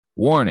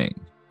Warning.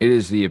 It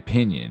is the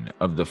opinion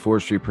of the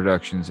 4th Street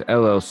Productions,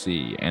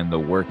 LLC, and the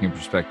Working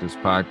Perspectives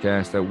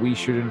podcast that we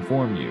should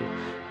inform you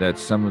that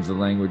some of the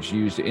language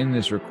used in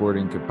this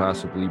recording could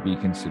possibly be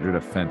considered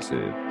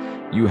offensive.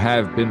 You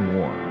have been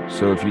warned,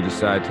 so if you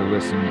decide to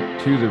listen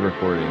to the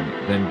recording,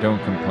 then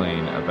don't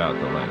complain about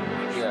the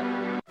language.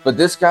 Yeah. But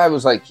this guy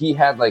was like, he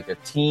had like a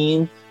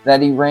team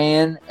that he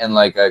ran and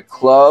like a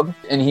club,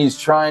 and he's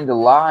trying to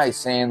lie,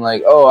 saying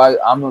like, oh,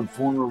 I'm a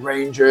former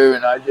Ranger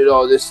and I did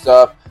all this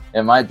stuff.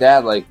 And my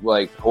dad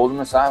like pulled him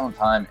aside one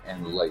time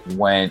and like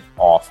went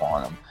off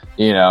on him.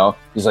 You know,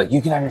 he's like,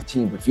 you can have your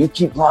team, but if you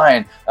keep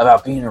lying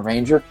about being a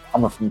Ranger,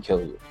 I'm gonna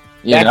kill you.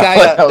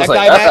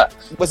 Matt,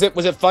 was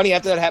it funny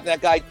after that happened?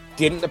 That guy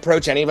didn't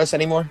approach any of us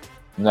anymore.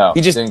 No,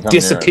 he just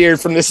disappeared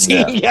from the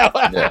scene. Yeah,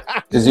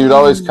 because he would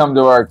always come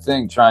to our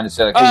thing trying to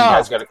say, like, hey, you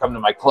guys got to come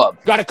to my club.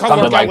 Got to come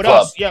work out with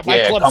us. Yeah,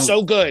 my club's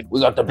so good. We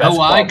got the best. You know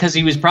why? Because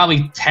he was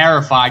probably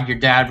terrified your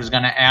dad was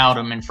going to out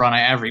him in front of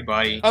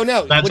everybody. Oh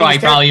no, that's why he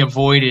probably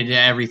avoided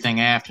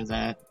everything after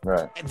that.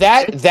 Right.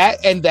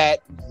 That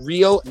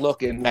real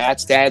look in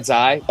Matt's dad's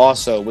eye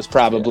also was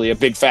probably a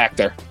big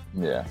factor.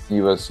 Yeah, he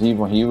was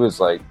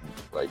like,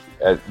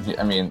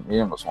 I mean, he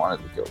almost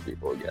wanted to kill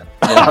people again.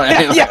 You know what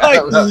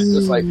I mean?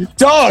 Just like,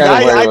 dog.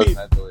 I mean,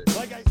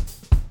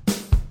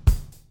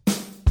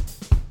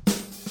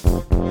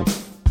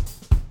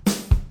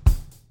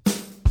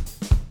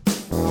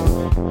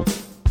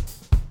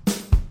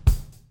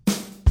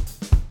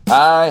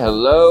 Hi,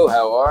 hello,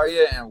 how are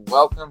you? And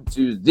welcome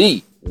to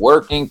the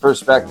Working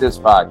Perspectives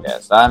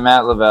podcast. I'm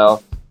Matt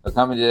Lavelle,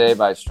 accompanied today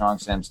by Strong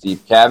Sam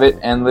Steve Cabot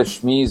and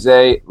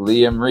Lashmize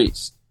Liam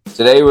Reese.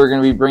 Today, we're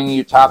going to be bringing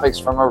you topics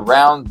from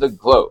around the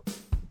globe.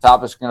 The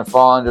topics are going to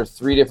fall under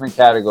 3 different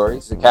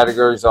categories. The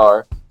categories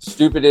are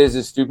Stupid Is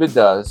as Stupid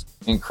Does,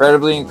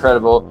 Incredibly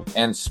Incredible,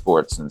 and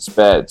Sports and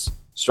Speds.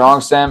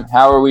 Strong Sam,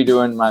 how are we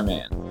doing, my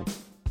man?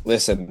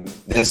 Listen,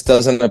 this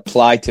doesn't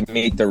apply to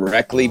me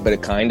directly, but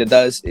it kind of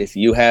does. If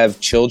you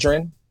have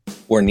children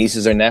or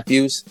nieces or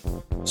nephews,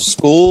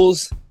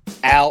 school's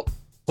out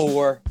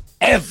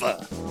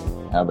forever.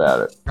 How about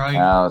it? Right.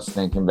 I was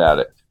thinking about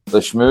it.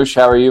 Lashmoosh,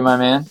 how are you, my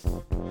man?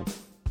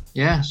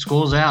 Yeah,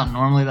 school's out.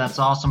 Normally that's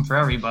awesome for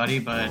everybody,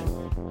 but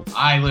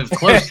I live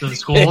close to the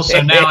school,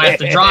 so now I have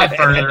to drive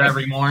further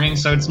every morning,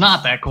 so it's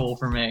not that cool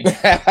for me.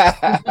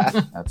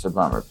 That's a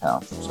bummer,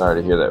 pal.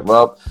 Sorry to hear that.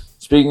 Well,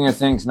 speaking of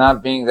things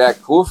not being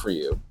that cool for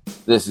you,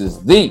 this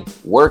is the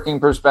Working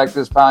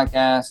Perspectives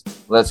podcast.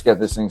 Let's get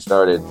this thing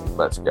started.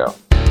 Let's go.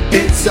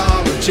 It's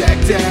all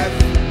objective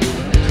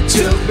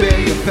to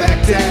be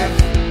effective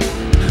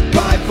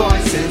by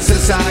voicing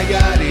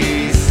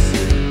societies.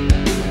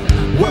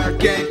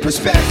 Working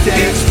perspective,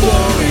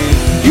 exploring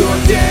your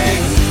day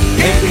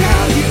and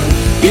how you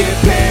get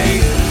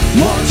paid.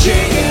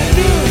 Launching a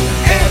new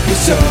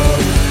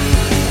episode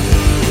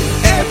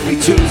every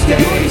Tuesday.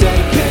 Your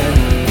day can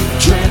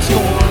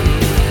transform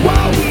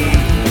while we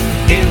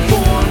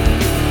inform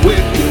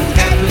with new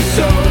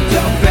episodes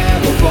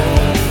available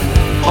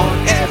on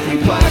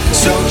every platform.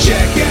 So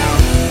check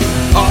out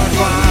our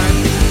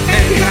vibe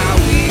and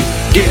how we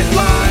get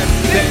live.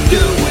 Then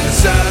do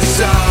us a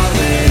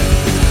solid.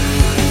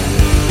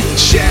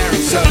 Share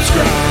and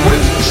subscribe.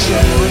 Would you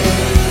share it?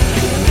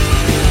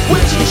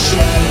 Would you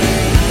share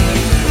it?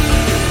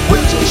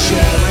 Would you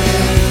share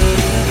it?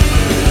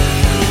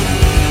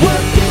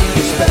 Working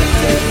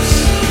Perspectives.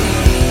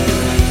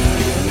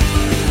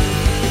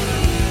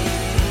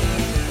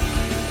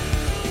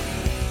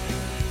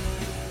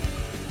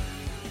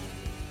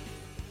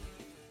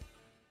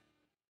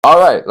 All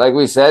right, like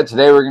we said,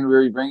 today we're going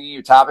to be bringing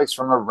you topics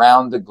from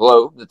around the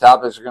globe. The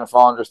topics are going to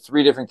fall under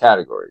 3 different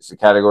categories. The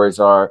categories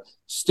are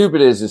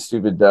Stupid Is as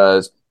Stupid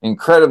Does,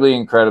 Incredibly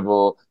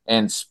Incredible,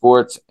 and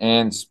Sports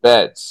and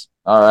Speds.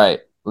 All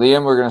right,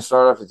 Liam, we're going to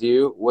start off with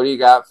you. What do you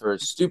got for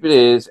Stupid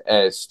Is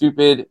as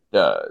Stupid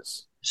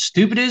Does?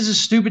 Stupid Is as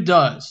Stupid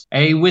Does.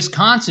 A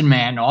Wisconsin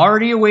man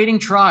already awaiting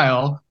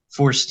trial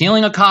for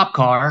stealing a cop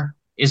car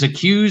is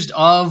accused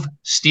of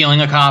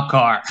stealing a cop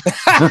car.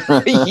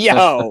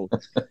 Yo.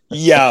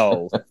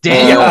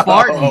 Daniel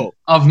Barton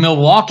of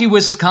Milwaukee,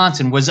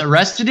 Wisconsin was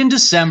arrested in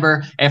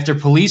December after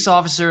police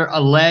officer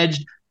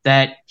alleged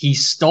that he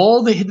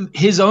stole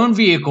his own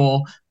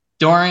vehicle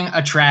during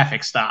a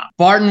traffic stop.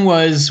 Barton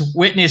was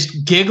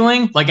witnessed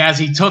giggling like as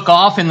he took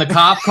off in the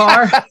cop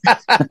car,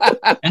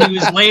 and he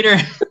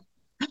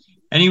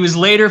was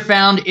later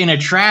found in a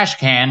trash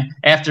can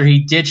after he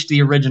ditched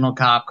the original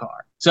cop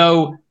car.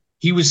 So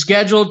he was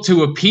scheduled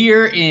to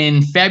appear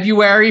in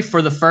February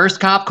for the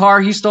first cop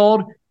car he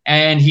stole,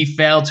 and he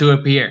failed to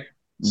appear.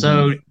 Mm-hmm.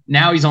 So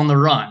now he's on the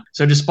run.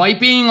 So despite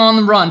being on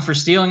the run for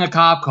stealing a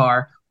cop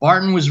car,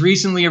 Barton was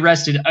recently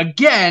arrested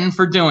again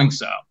for doing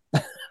so.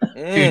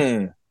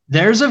 Dude,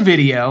 there's a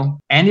video,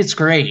 and it's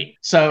great.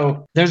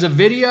 So there's a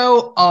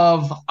video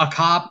of a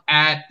cop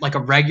at like a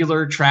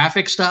regular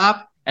traffic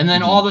stop, and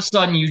then all of a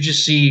sudden you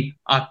just see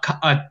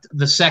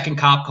the second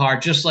cop car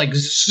just like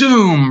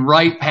zoom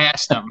right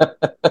past him.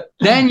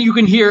 Then you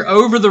can hear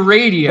over the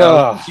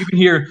radio, you can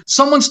hear,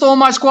 someone stole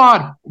my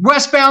squad,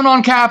 westbound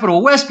on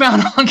Capitol,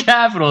 westbound on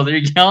Capitol. They're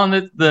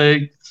yelling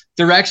the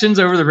directions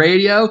over the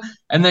radio.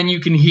 And then you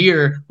can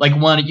hear,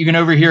 you can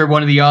overhear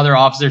one of the other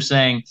officers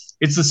saying,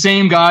 it's the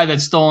same guy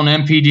that stole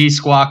an MPD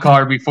squad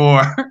car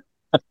before.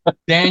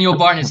 Daniel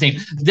Barton's name.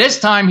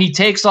 This time he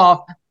takes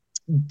off,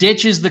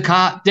 ditches the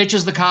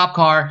cop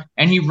car,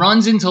 and he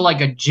runs into like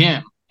a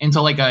gym,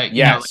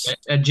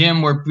 a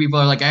gym where people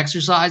are like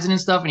exercising and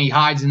stuff, and he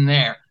hides in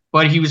there.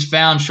 But he was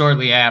found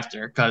shortly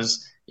after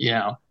because he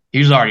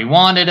was already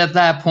wanted at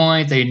that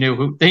point. They knew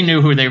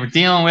who they were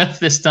dealing with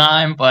this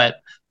time. But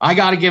I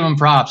got to give him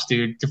props,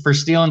 dude, for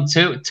stealing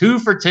two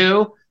for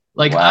two.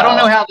 Like, wow. I don't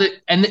know how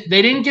and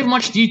they didn't give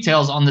much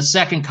details on the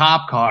second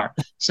cop car.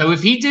 So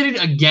if he did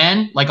it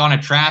again, like on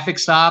a traffic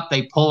stop,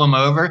 they pull him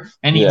over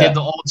and he did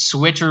the old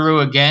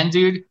switcheroo again,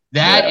 dude.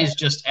 That is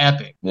just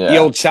epic. Yeah. The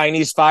old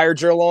Chinese fire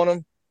drill on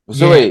him.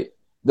 So wait,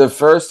 the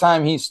first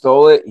time he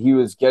stole it, he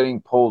was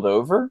getting pulled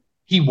over?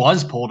 He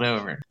was pulled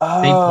over.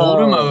 Oh. They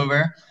pulled him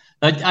over.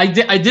 I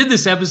did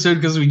this episode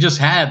because we just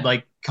had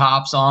like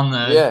cops on the,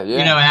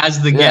 as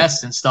the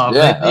guests and stuff.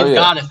 Yeah. They've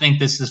got to think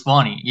this is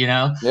funny,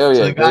 So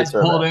the guy's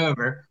pulled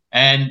over,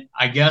 and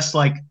I guess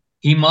like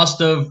he must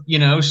have,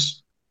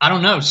 I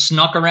don't know,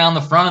 snuck around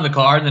the front of the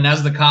car. And then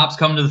as the cops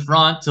come to the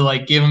front to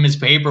like give him his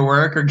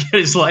paperwork or get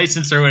his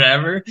license or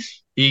whatever,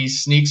 he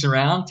sneaks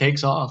around,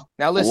 takes off.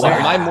 Now listen, wow.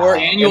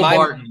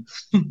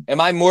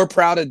 Am I more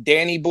proud of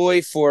Danny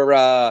Boy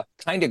for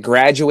kind of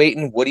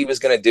graduating what he was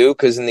going to do?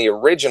 Because in the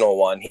original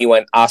one, he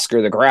went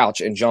Oscar the Grouch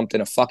and jumped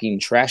in a fucking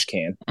trash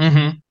can.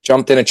 Mm-hmm.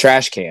 Jumped in a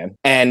trash can.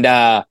 And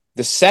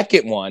the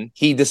second one,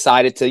 he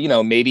decided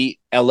to, maybe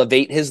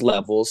elevate his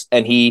levels,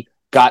 and he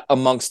got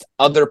amongst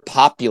other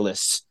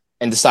populace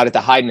and decided to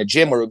hide in a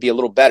gym where it would be a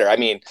little better. I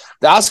mean,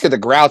 the Oscar the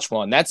Grouch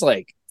one, that's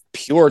like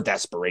pure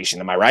desperation.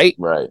 Am I right?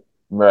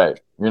 Right.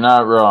 You're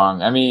not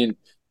wrong. I mean,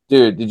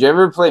 dude, did you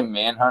ever play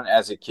Manhunt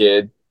as a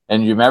kid?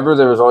 And you remember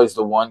there was always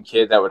the one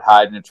kid that would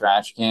hide in a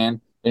trash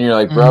can? And you're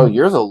like, bro,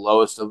 you're the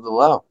lowest of the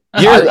low.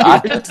 I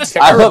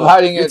love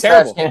hiding in a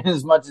trash can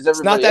as much as everybody else.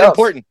 It's not that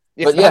important.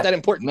 It's not that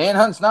important.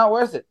 Manhunt's not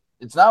worth it.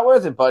 It's not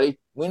worth it, buddy.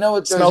 We know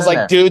what smells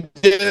like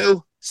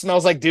doo-doo.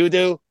 Smells like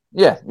doo-doo.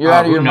 Yeah, you're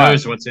out of your mind. Who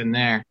knows what's in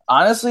there?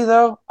 Honestly,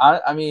 though,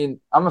 I mean,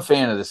 I'm a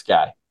fan of this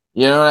guy.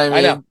 You know what I mean?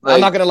 I know. Like, I'm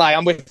not going to lie.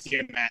 I'm with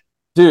you, Matt.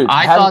 Dude,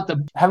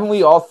 haven't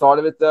we all thought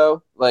of it,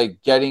 though?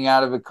 Like, getting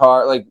out of a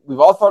car. Like, we've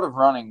all thought of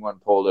running when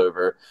pulled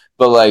over.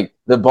 But, like,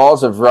 the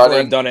balls of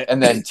running done it.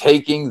 and then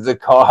taking the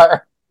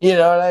car. You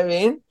know what I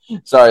mean?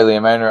 Sorry,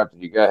 Liam, I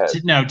interrupted you. Go ahead.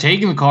 No,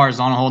 taking the car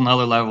is on a whole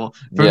nother level.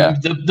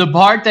 The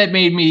part that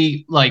made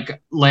me, like,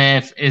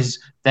 laugh is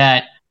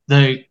that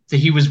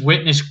he was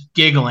witness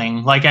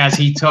giggling, like, as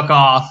he took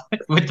off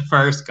with the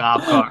first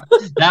cop car.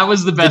 That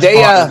was the best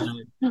part.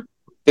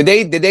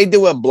 Did they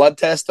do a blood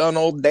test on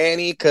old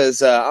Danny?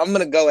 Because I'm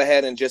gonna go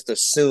ahead and just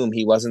assume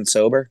he wasn't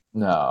sober.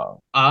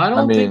 No, I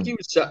don't think he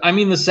was. I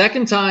mean, the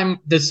second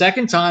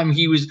time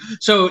he was.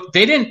 So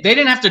they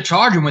didn't have to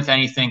charge him with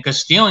anything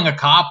because stealing a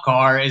cop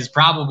car is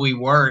probably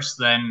worse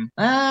than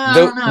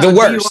the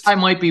worst. DUI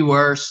might be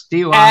worse.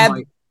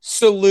 DUI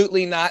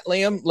Absolutely not,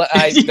 Liam.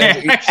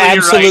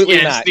 Absolutely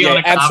right. Not.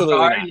 Yeah,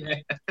 absolutely not.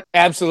 Yeah.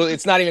 Absolutely,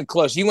 it's not even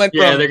close. You went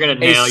from they're gonna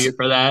nail you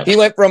for that. He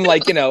went from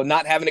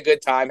not having a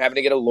good time, having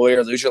to get a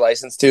lawyer, lose your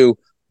license, to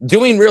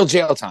doing real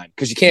jail time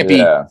because you can't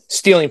be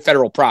stealing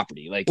federal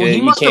property. Like, he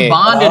must have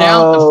bonded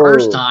out the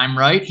first time,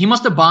 right? He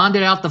must have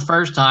bonded out the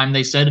first time.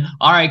 They said,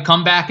 "All right,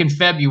 come back in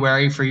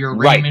February for your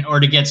arraignment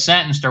or to get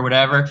sentenced or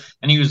whatever."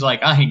 And he was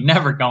like, "I ain't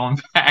never going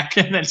back."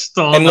 And then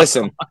stole. And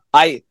listen,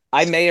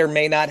 I may or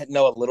may not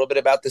know a little bit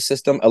about the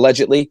system,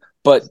 allegedly,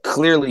 but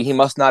clearly he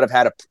must not have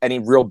had any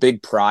real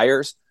big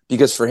priors,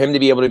 because for him to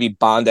be able to be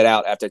bonded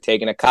out after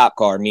taking a cop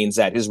car means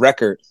that his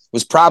record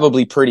was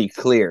probably pretty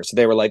clear. So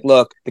they were like,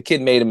 look, the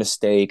kid made a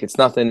mistake. It's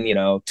nothing,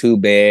 too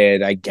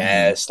bad, I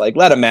guess. Like,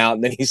 let him out.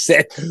 And then he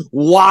said,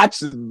 watch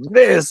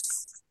this.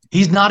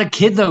 He's not a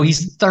kid, though.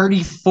 He's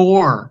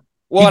 34.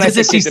 Well, and I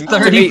said he's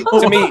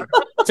 34.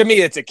 To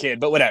me, it's a kid,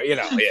 but whatever,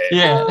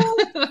 Yeah.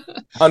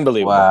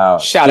 Unbelievable. Wow.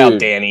 Shout out,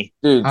 Danny.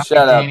 Dude,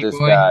 shout out Danny this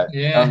boy. guy.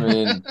 Yeah. I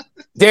mean,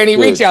 Danny,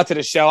 reach out to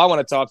the show. I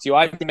want to talk to you.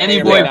 I may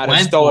or may not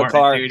have stolen a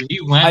car. Dude.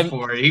 He went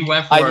for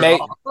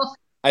it.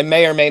 I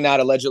may or may not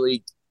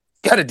allegedly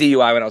got a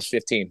DUI when I was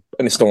 15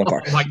 in a stolen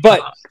car. Oh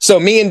but so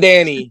me and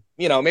Danny,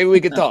 maybe we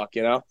could talk,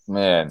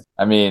 Man,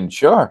 I mean,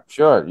 sure.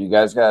 You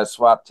guys got to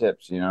swap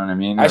tips, you know what I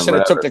mean? I should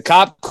have took the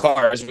cop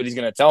car is what he's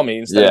going to tell me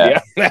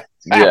instead of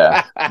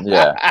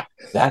Yeah.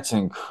 That's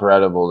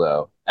incredible,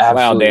 though.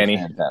 Absolutely, wow, Danny.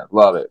 Fantastic.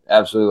 Love it.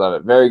 Absolutely love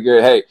it. Very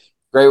good. Hey,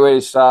 great way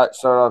to start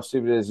off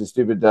Stupid Is and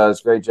Stupid Does.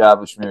 Great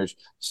job, Lashmirs.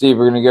 Steve,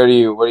 we're going to go to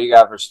you. What do you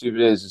got for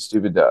Stupid Is and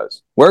Stupid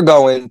Does? We're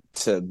going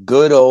to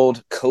good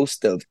old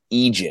coast of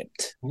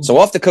Egypt. So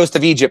off the coast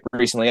of Egypt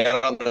recently,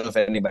 I don't know if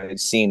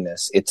anybody's seen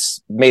this.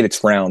 It's made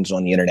its rounds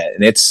on the internet,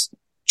 and it's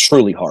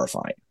truly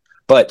horrifying.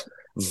 But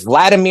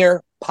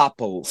Vladimir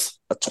Popov,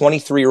 a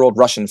 23-year-old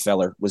Russian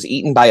feller, was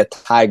eaten by a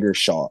tiger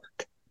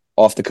shark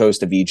off the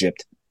coast of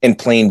Egypt in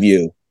plain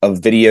view of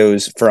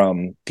videos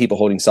from people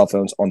holding cell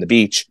phones on the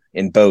beach,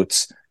 in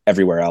boats,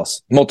 everywhere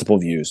else. Multiple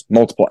views,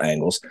 multiple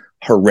angles.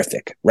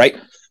 Horrific, right?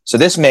 So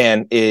this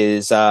man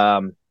is,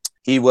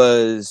 he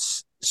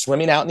was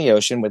swimming out in the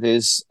ocean with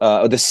his,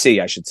 the sea,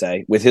 I should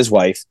say, with his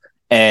wife.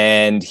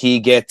 And he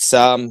gets,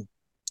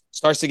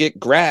 starts to get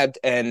grabbed,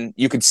 and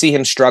you could see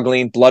him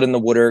struggling, blood in the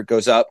water,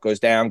 goes up, goes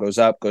down, goes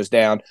up, goes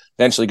down,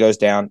 eventually goes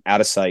down, out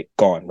of sight,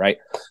 gone, right?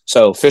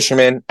 So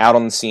fishermen out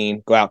on the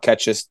scene, go out,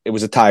 catch this. It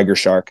was a tiger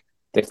shark.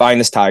 They find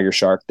this tiger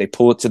shark. They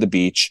pull it to the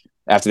beach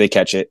after they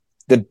catch it.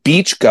 The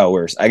beach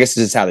goers, I guess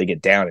this is how they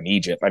get down in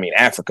Egypt. I mean,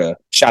 Africa,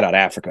 shout out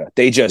Africa.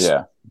 They just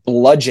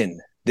bludgeon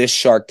this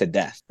shark to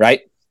death,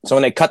 right? So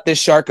when they cut this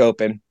shark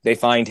open, they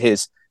find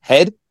his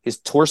head, his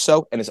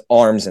torso, and his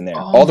arms in there.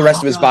 All the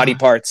rest of his body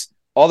parts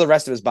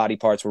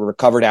were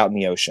recovered out in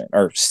the ocean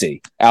or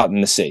sea, out in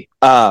the sea.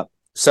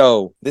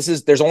 So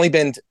there's only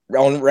been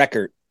on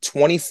record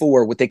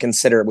 24 what they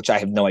consider, which I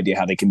have no idea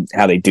how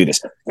they do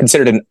this,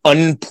 considered an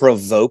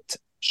unprovoked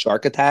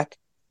shark attack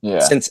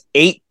since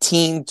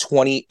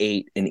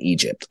 1828 in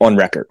Egypt on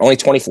record. Only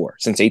 24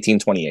 since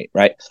 1828,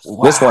 right?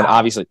 Wow. This one,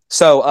 obviously.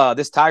 So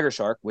this tiger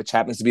shark, which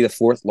happens to be the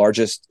fourth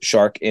largest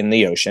shark in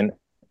the ocean,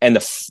 and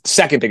the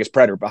second biggest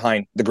predator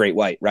behind the great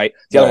white, right?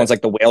 The other one's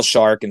like the whale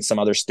shark and some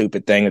other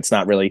stupid thing. It's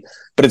not really,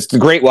 but it's the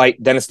great white,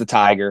 then it's the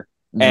tiger.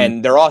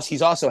 And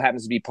he's also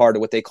happens to be part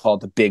of what they call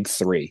the big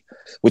three,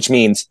 which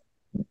means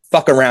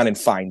fuck around and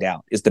find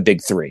out is the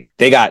big three.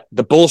 They got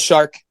the bull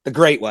shark, the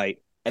great white,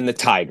 and the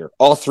tiger,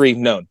 all three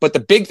known. But the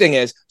big thing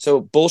is, so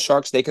bull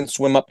sharks, they can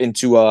swim up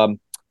into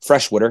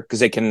freshwater because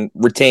they can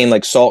retain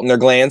like salt in their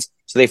glands.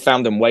 So they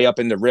found them way up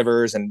in the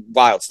rivers and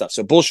wild stuff.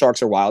 So bull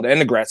sharks are wild and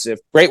aggressive.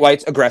 Great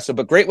whites, aggressive,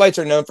 but great whites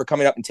are known for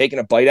coming up and taking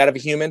a bite out of a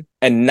human.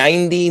 And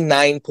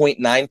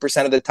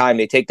 99.9% of the time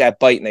they take that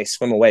bite and they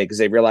swim away because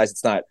they realize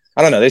it's not,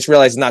 I don't know, they just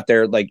realize it's not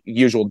their like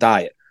usual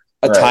diet.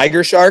 A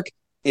tiger shark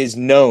is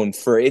known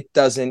for it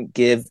doesn't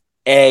give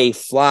a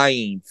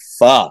flying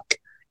fuck.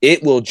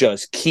 It will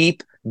just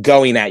keep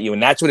going at you.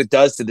 And that's what it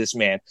does to this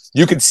man.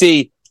 You can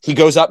see he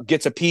goes up,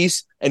 gets a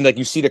piece, and like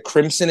you see the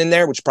crimson in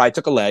there, which probably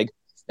took a leg.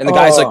 And the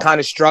guy's like kind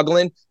of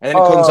struggling, and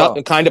then it comes up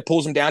and kind of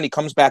pulls him down. He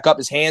comes back up,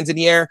 his hands in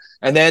the air,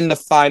 and then the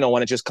final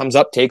one, it just comes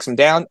up, takes him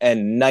down,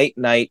 and night,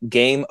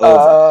 game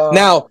over.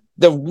 Now,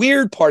 the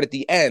weird part at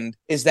the end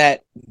is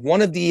that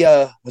one of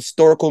the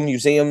historical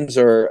museums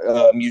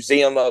or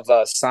Museum of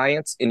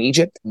Science in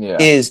Egypt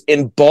is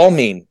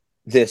embalming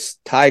this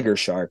tiger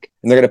shark,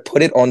 and they're going to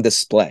put it on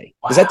display.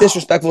 Wow. Is that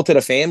disrespectful to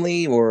the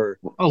family or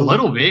a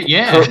little bit?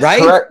 Yeah.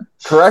 Right.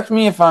 Correct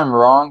me if I'm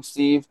wrong,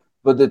 Steve,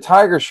 but the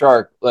tiger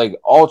shark, like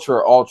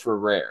ultra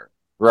rare,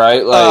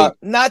 right? Like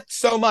not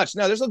so much.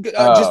 No, there's just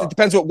it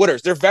depends what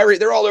waters. They're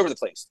all over the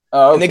place.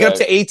 And they get up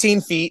to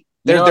 18 feet.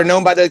 They're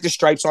known by the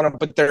stripes on them,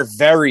 but they're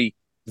very,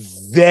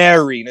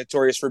 very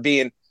notorious for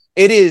being.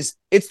 It's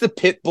the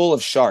pit bull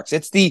of sharks.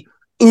 It's the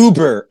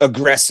uber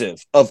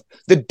aggressive of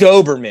the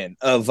Doberman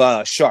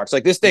of sharks.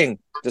 Like this thing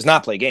does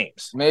not play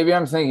games. Maybe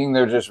I'm thinking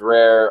they're just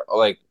rare,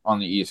 like on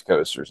the East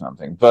Coast or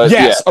something. But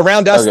yes,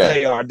 around us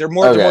they are. They're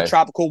more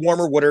tropical,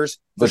 warmer waters.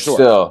 For sure.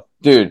 Still,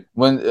 dude.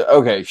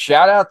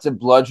 Shout out to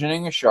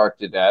bludgeoning a shark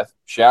to death.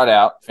 Shout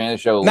out, fan of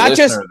the show,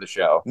 listener of the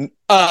show.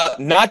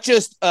 Not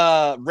just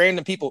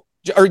random people.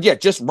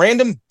 Just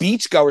random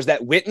beachgoers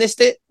that witnessed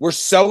it were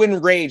so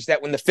enraged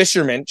that when the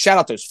fishermen, shout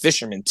out those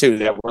fishermen too,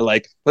 that were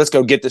like, let's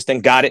go get this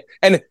thing, got it.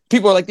 And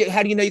people are like,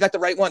 how do you know you got the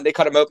right one? They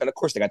cut him open. Of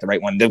course they got the right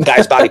one. The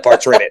guy's body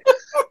parts are in it.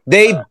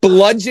 They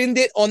bludgeoned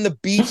it on the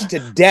beach to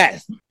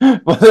death.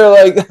 Well,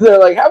 they're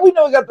like, how do we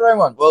know we got the right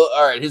one? Well,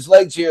 all right, his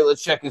leg's here.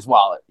 Let's check his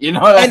wallet. You know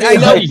what I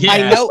mean?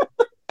 I know.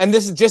 And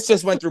this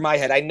just went through my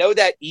head. I know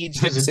that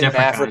Egypt's in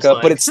Africa,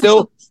 but it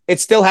still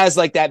has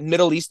like that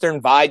Middle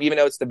Eastern vibe, even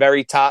though it's the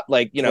very top,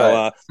 like,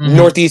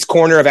 northeast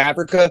corner of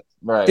Africa.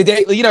 Right. Did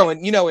they,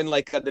 in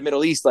like the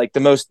Middle East, like the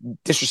most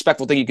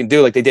disrespectful thing you can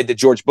do, like they did to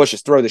George Bush,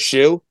 is throw the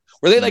shoe.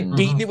 Were they like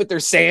beating it with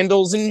their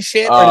sandals and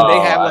shit? Or did they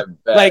have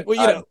I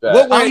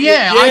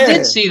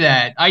did see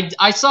that.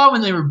 I saw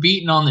when they were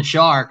beating on the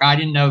shark. I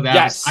didn't know that.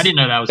 Yes. I didn't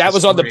know that was that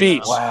was on the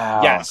beach.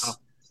 Wow. Yes.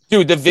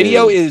 Dude, the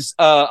video is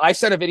I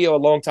sent a video a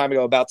long time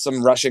ago about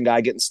some Russian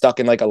guy getting stuck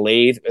in like a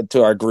lathe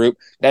to our group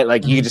that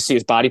like you can just see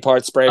his body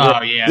parts sprayed.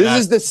 Oh, yeah. This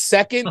is the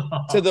second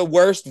to the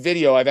worst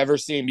video I've ever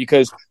seen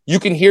because you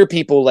can hear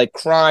people like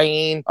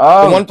crying.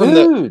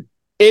 Dude.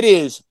 It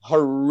is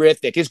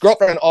horrific. His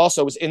girlfriend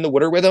also was in the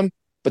water with him,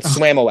 but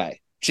swam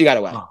away. She got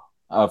away.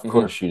 Of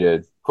course she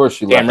did. Of course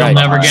she Damn right.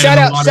 Never get shout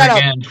out,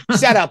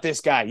 shout out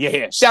this guy.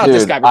 Yeah. Shout out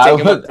this guy for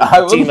taking him to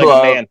the team like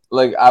a man.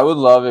 Like I would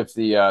love if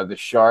the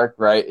shark,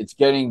 right? It's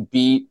getting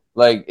beat.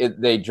 Like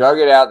they drug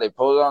it out, they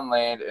pulled it on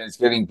land, and it's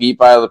getting beat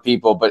by other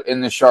people. But in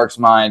the shark's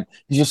mind,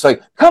 he's just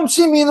like, "Come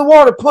see me in the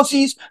water,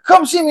 pussies!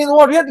 Come see me in the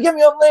water. You have to get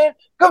me on land.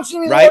 Come see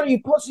me in the water,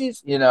 you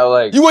pussies!"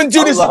 Like you wouldn't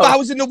do this if I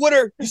was in the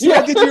water. You see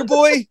what I did to your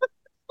boy?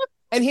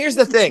 And here's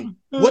the thing: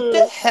 what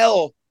the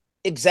hell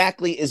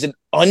exactly is an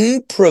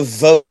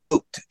unprovoked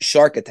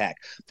shark attack?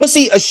 But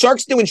see, a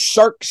shark's doing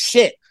shark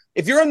shit.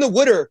 If you're in the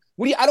water,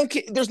 what do you? I don't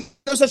care. There's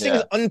no such thing Yeah.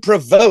 as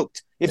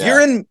unprovoked. If Yeah.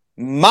 you're in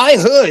my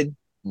hood,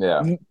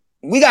 Yeah.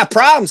 we got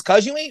problems,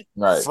 cuz you ain't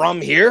Right.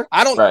 from here.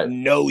 I don't Right.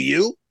 know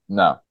you.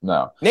 No.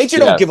 Nature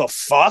Yeah. don't give a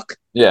fuck.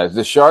 Yeah.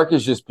 The shark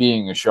is just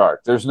being a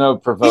shark. There's no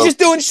provoke. He's just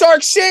doing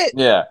shark shit.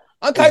 Yeah.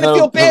 I'm kind of no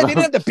feel bad. They provoke.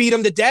 didn't have to beat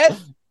him to death.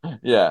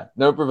 Yeah.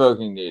 No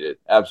provoking needed.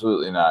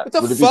 Absolutely not. What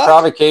the Would it fuck? be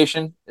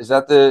provocation? Is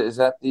that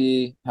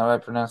the how do I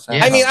pronounce that?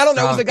 Yeah. I mean, I don't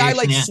know. Was the guy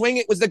like Provocation, yeah.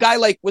 swinging? Was the guy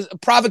like was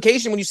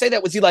provocation? When you say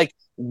that, was he like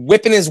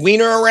whipping his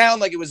wiener around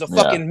like it was a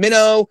Yeah. fucking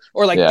minnow,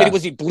 or like Yeah.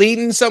 was he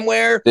bleeding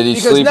somewhere? Did he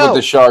Because sleep no, with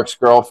the shark's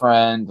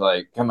girlfriend?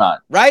 Like, come on.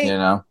 right? You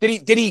know?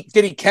 Did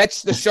he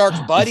catch the shark's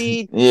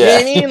buddy? Yeah. You know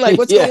what I mean? Like,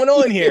 what's Yeah. going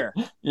on here?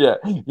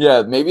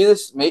 Yeah. Maybe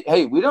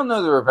hey, we don't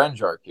know the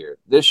revenge arc here.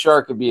 This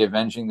shark could be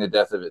avenging the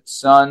death of its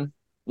son.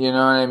 You know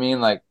what I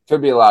mean? Like,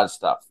 could be a lot of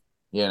stuff.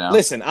 You know?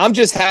 Listen, I'm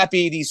just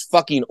happy these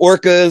fucking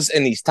orcas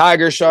and these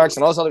tiger sharks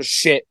and all this other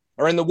shit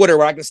are in the water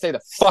where I can stay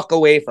the fuck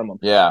away from them.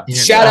 Yeah. Yeah,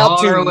 Shout out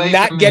far to away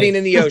not from getting me.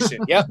 in the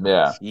ocean. Yep.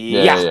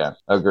 Yeah.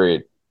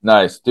 Agreed.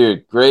 Nice,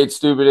 dude. Great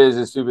stupid is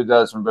and stupid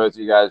does from both of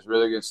you guys.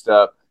 Really good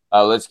stuff.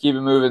 Let's keep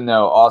it moving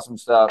though. Awesome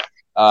stuff.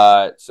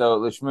 So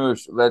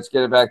Lashmoosh, let's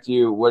get it back to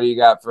you. What do you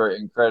got for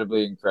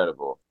incredibly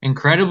incredible?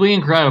 Incredibly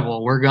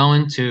incredible. We're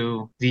going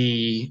to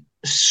the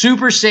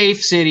super safe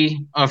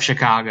city of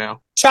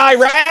Chicago.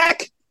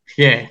 Chirac.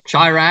 Yeah,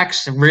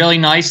 Chirac's really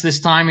nice this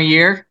time of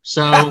year.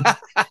 So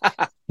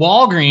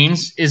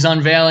Walgreens is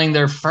unveiling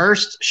their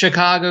first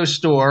Chicago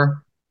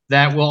store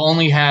that will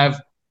only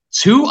have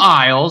 2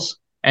 aisles,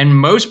 and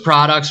most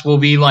products will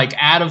be like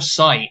out of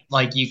sight.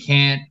 Like you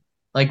can't,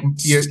 like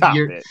Stop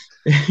you're it.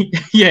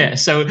 yeah.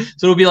 So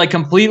it'll be like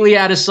completely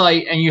out of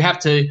sight, and you have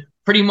to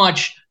pretty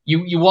much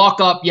you walk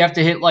up, you have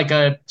to hit like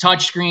a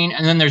touch screen,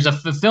 and then there's a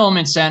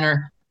fulfillment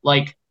center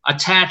like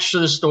attached to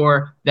the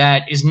store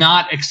that is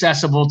not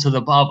accessible to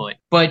the public.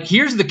 But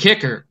here's the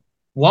kicker.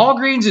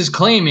 Walgreens is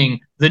claiming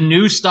the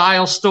new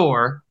style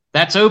store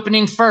that's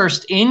opening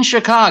first in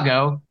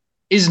Chicago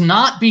is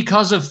not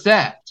because of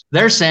theft.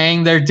 They're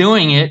saying they're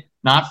doing it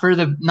not for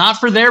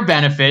their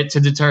benefit to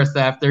deter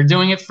theft. They're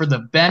doing it for the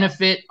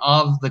benefit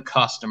of the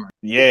customer.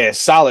 Yeah,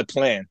 solid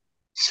plan.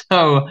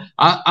 So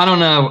I don't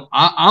know.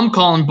 I'm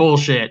calling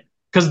bullshit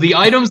because the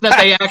items that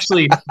they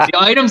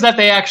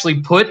actually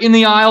put in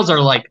the aisles are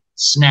like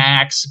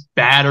snacks,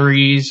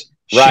 batteries,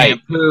 Right.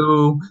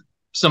 shampoo,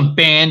 some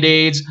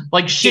Band-Aids,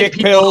 like shit Dick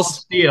people pills. don't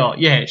steal.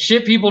 Yeah,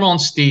 shit people don't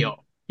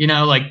steal. You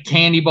know, like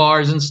candy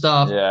bars and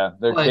stuff. Yeah,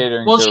 they're But-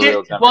 catering well, to a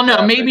real shit. Well, no,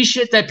 demographic. maybe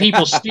shit that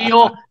people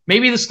steal.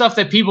 Maybe the stuff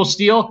that people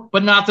steal,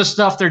 but not the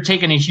stuff they're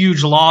taking a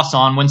huge loss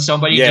on when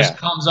somebody Yeah. just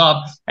comes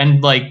up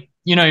and like,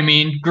 you know what I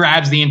mean,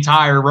 grabs the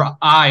entire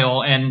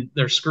aisle and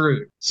they're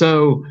screwed.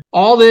 So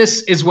all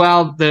this is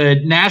while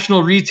the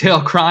national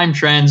retail crime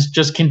trends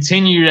just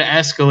continue to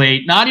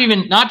escalate.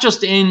 Not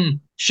just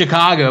in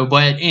Chicago,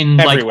 but in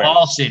Everywhere. like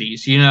all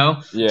cities. You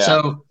know. Yeah.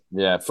 So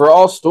Yeah, for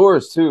all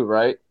stores too,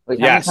 right? Like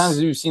how many Yes. times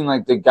have you seen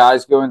like the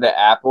guys go into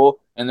Apple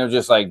and they're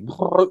just like,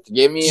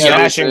 give me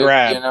Smash and everything,"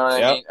 grab. You know what I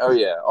Yep. mean? Oh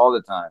yeah, all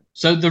the time.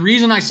 So the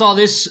reason I saw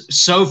this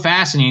so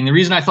fascinating, the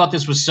reason I thought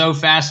this was so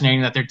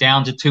fascinating that they're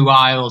down to 2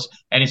 aisles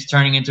and it's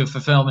turning into a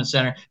fulfillment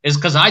center is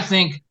because I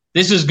think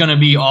this is going to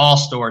be all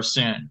stores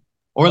soon.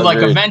 Or like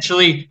Agreed.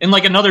 eventually in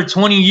like another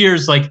 20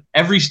 years, like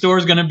every store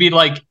is going to be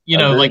like, you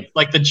know, Agreed.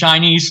 like the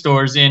Chinese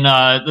stores in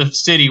the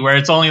city where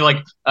it's only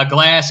like a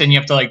glass and you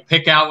have to like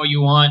pick out what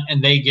you want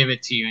and they give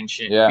it to you and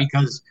shit. Yeah.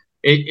 Because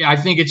I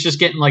think it's just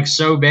getting like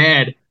so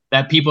bad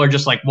that people are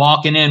just like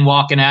walking in,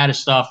 walking out of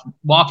stuff,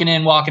 walking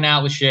in, walking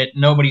out with shit.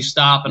 Nobody's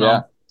stopping Yeah.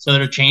 them. So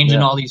they're changing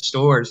Yeah. all these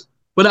stores.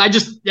 But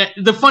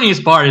the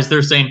funniest part is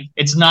they're saying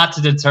it's not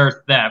to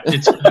deter theft.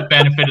 It's for the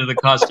benefit of the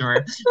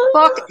customer.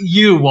 Fuck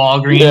you,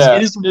 Walgreens. Yeah,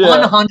 It is yeah.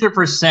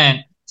 100%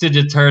 to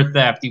deter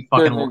theft, you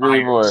fucking Couldn't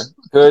agree more. liars.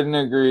 Couldn't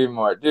agree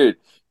more, dude.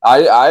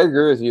 I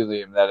agree with you,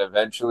 Liam, that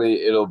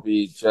eventually it'll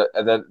be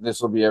that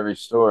this will be every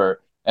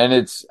store, and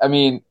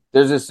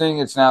there's this thing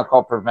it's now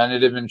called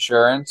preventative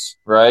insurance,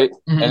 right?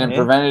 Mhm. And in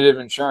preventative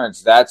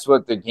insurance, that's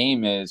what the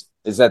game is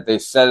that they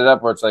set it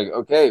up where it's like,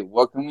 okay,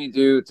 what can we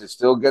do to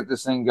still get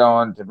this thing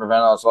going to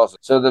prevent all this loss?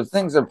 So the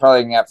things they're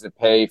probably going to have to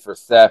pay for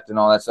theft and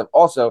all that stuff.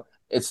 Also,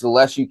 it's the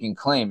less you can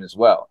claim as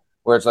well,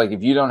 where it's like,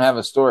 if you don't have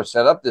a store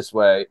set up this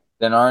way,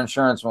 then our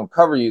insurance won't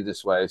cover you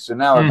this way. So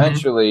now Mhm.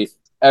 eventually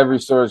every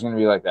store is going to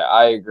be like that.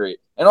 I agree.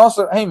 And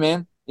also, hey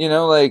man,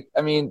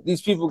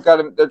 these people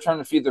they're trying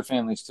to feed their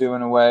families too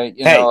in a way,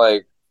 Hey.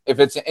 like if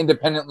it's an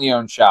independently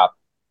owned shop,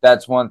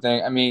 that's one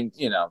thing.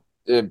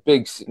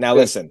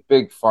 Listen.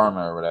 Big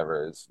pharma or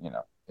whatever is,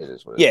 it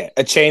is what it is. Yeah,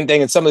 a chain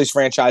thing. And some of these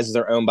franchises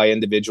are owned by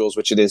individuals,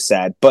 which it is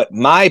sad. But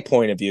my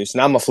point of view, so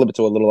now I'm going to flip it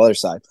to a little other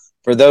side.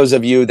 For those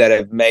of you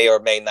that may or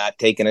may not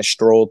taken a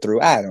stroll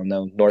through, I don't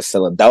know, North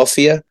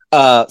Philadelphia,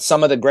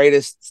 some of the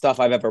greatest stuff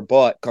I've ever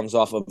bought comes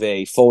off of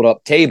a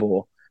fold-up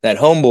table that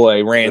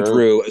homeboy ran Sure.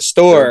 through a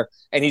store, Sure.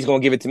 and he's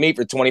going to give it to me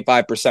for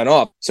 25%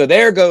 off. So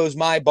there goes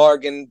my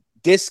bargain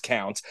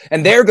discounts.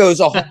 And there goes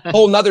a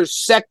whole nother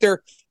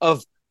sector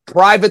of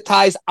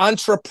privatized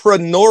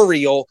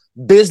entrepreneurial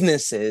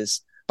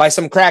businesses by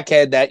some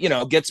crackhead that,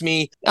 gets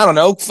me, I don't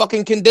know,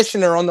 fucking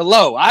conditioner on the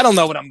low. I don't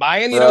know what I'm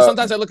buying.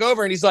 Sometimes I look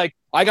over and he's like,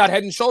 I got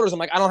Head and Shoulders. I'm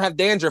like, I don't have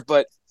dandruff,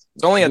 but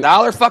it's only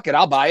 $1. Fuck it.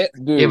 I'll buy it.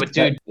 Dude, Yeah, but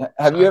dude,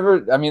 have you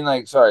ever, I mean,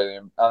 like, sorry, I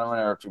don't want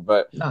to interrupt you,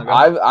 but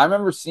I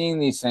remember seeing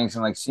these things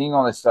and like seeing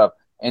all this stuff.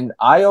 And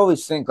I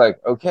always think like,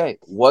 okay,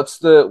 what's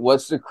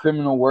the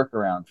criminal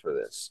workaround for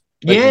this?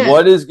 Like,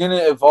 what is going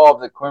to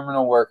evolve the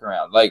criminal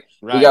workaround? Like,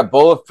 we got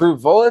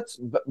bulletproof bullets,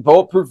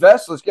 bulletproof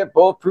vests. Let's get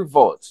bulletproof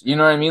bullets. You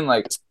know what I mean?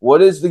 Like,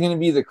 what is going to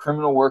be the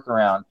criminal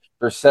workaround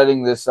for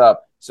setting this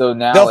up? So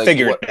now they'll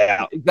figure it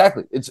out.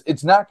 Exactly.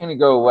 It's not going to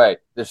go away.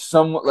 There's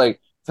some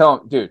tell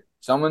them, dude,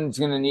 someone's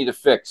going to need a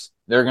fix.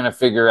 They're going to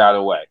figure out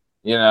a way.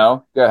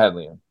 Go ahead,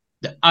 Liam.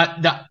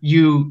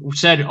 You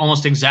said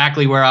almost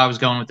exactly where I was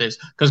going with this,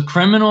 because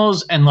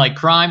criminals and like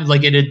crime,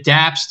 like it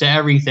adapts to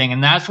everything.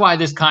 And that's why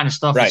this kind of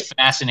stuff is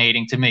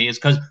fascinating to me, is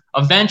because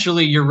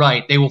eventually you're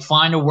right. They will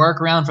find a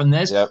workaround from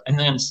this, and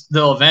then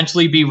they'll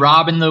eventually be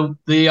robbing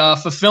the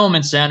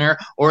fulfillment center,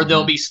 or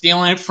they'll be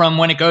stealing it from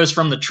when it goes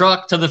from the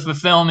truck to the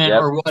fulfillment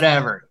or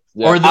whatever.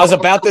 Yeah. Or I was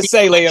about to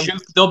say, Liam,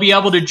 they'll be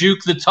able to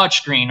juke the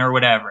touchscreen or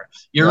whatever.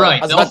 You're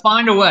right. They'll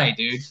find a way,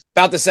 dude.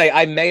 About to say,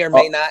 I may or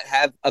may not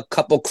have a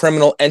couple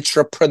criminal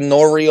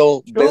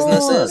entrepreneurial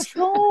businesses,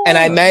 and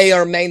I may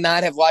or may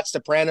not have watched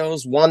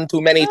Sopranos one too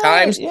many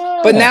times.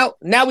 Yeah. But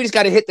now we just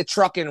got to hit the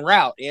truck en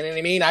route. You know what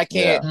I mean? I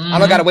can't. I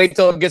don't got to wait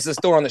till it gets to the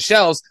store on the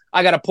shelves.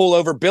 I got to pull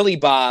over Billy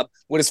Bob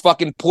with his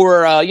fucking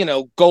poor,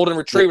 golden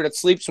retriever that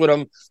sleeps with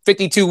him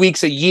 52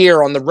 weeks a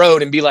year on the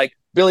road, and be like,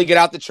 Billy, get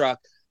out the truck.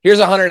 Here's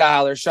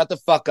 $100. Shut the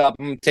fuck up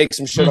and take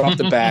some shit off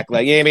the back.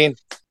 Like, you know what I mean?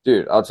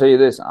 Dude, I'll tell you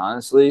this.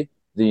 Honestly,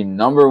 the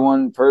number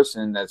one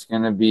person that's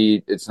going to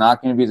be, it's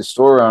not going to be the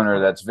store owner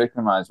that's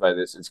victimized by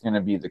this. It's going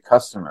to be the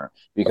customer,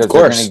 because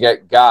they're going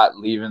to get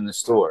leaving the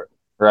store,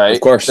 right?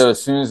 Of course. So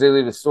as soon as they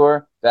leave the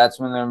store, that's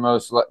when their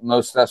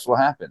most thefts will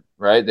happen,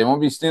 right? They won't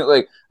be stealing.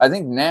 Like, I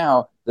think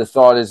now the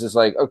thought is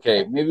like,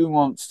 okay, maybe we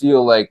won't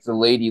steal like the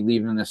lady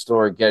leaving the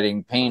store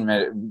getting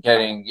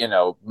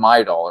Midol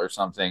or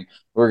something.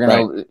 We're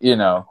going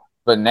to,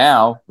 but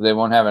now they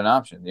won't have an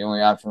option. The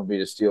only option will be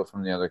to steal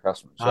from the other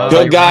customers. So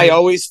good guy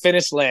always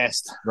finish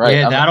last. Right.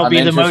 Yeah, that'll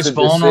be the most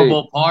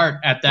vulnerable part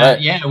at that.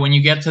 Right. Yeah, when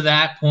you get to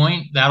that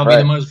point, that'll be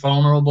the most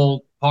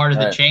vulnerable part of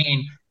the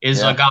chain,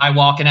 is a guy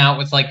walking out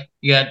with like,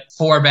 you got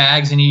 4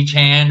 bags in each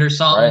hand or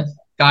something. Right.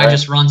 Guy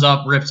just runs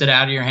up, rips it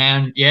out of your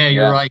hand. Yeah,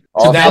 you're right.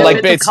 So now,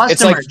 like, the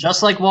customer,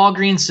 just like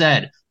Walgreens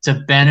said, to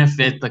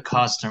benefit the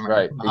customer.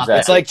 Right, exactly.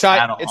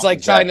 It's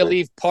like trying to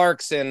leave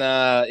Parks in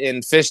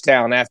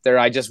Fishtown after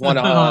I just won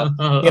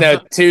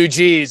 2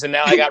 G's, and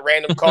now I got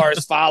random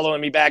cars following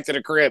me back to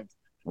the crib.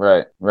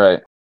 Right. All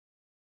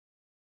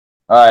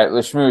right,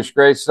 Lashmoosh,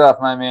 great stuff,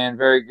 my man.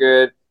 Very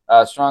good.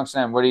 Strong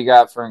Sam, what do you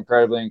got for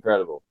Incredibly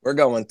Incredible? We're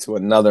going to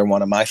another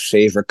one of my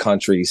favorite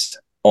countries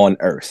on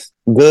earth.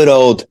 Good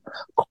old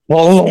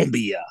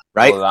Colombia,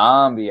 right?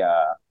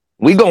 Colombia.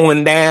 We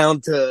going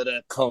down to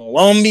the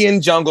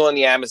Colombian jungle in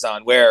the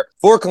Amazon, where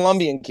 4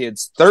 Colombian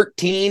kids,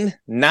 13,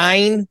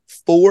 9,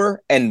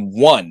 4, and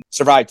 1,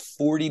 survived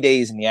 40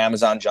 days in the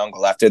Amazon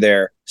jungle after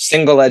their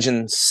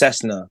single-engine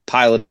Cessna,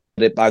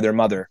 piloted by their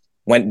mother,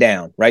 went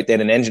down, right? They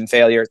had an engine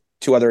failure,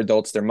 2 other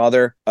adults, their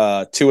mother,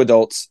 2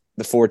 adults,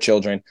 the 4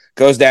 children,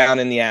 goes down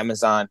in the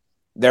Amazon.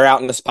 They're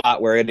out in the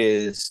spot where it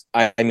is,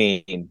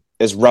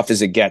 as rough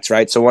as it gets,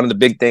 right? So one of the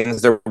big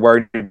things they're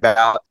worried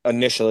about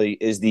initially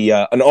is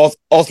and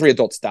all 3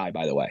 adults die,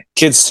 by the way.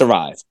 Kids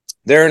survive.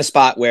 They're in a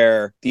spot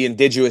where the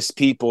indigenous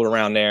people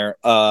around there,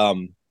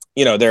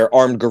 they're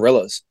armed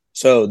guerrillas.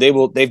 So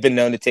they've been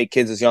known to take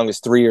kids as young as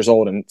 3 years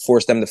old and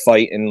force them to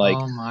fight in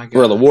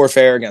guerrilla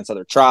warfare against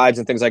other tribes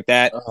and things like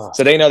that.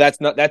 So they know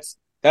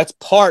that's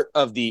part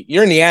of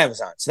you're in the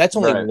Amazon. So that's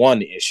only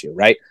one issue,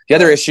 right? The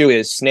other issue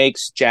is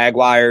snakes,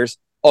 jaguars,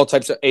 all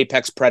types of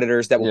apex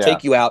predators that will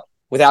take you out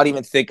without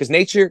even thinking, because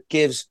nature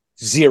gives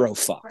 0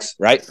 fucks,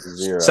 right?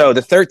 0. So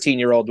the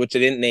 13-year-old, which I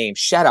didn't name,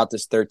 shout out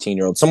this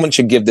 13-year-old. Someone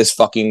should give this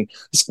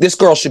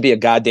girl should be a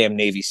goddamn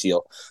Navy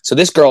SEAL. So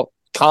this girl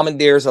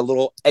commandeers a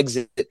little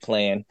exit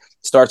plan,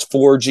 starts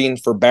foraging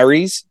for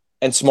berries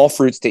and small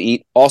fruits to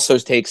eat, also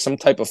takes some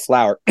type of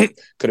flour, could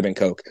have been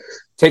Coke,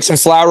 take some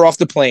flour off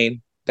the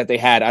plane that they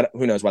had.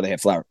 Who knows why they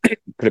had flour, could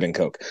have been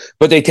Coke.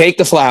 But they take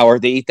the flour,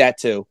 they eat that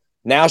too.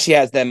 Now she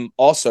has them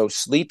also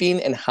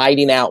sleeping and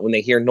hiding out when they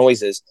hear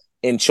noises,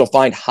 and she'll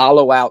find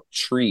hollow out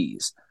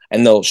trees,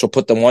 and she'll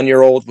put the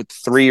 1-year-old with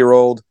the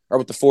 3-year-old, or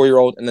with the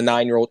 4-year-old and the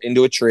 9-year-old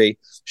into a tree.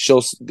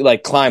 She'll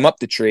like climb up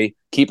the tree,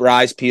 keep her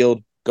eyes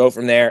peeled, go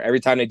from there.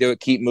 Every time they do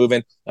it, keep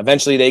moving.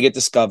 Eventually they get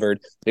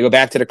discovered. They go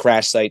back to the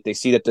crash site. They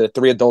see that the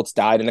 3 adults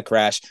died in the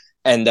crash.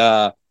 And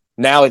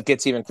now it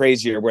gets even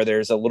crazier, where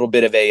there's a little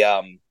bit of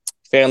a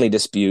family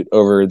dispute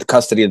over the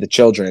custody of the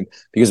children,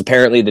 because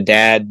apparently the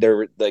dad,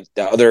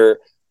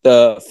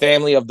 the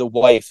family of the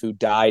wife who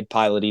died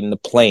piloting the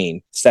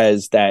plane,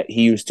 says that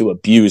he used to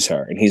abuse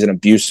her and he's an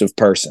abusive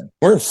person.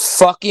 We're in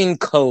fucking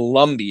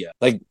Colombia.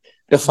 Like,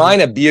 define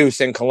abuse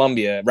in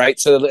Colombia, right?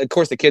 So, of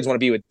course, the kids want to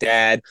be with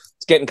dad.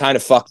 It's getting kind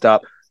of fucked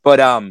up. But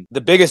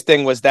the biggest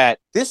thing was that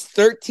this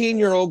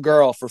 13-year-old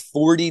girl for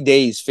 40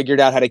 days figured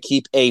out how to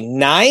keep a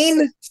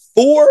 9,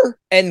 4,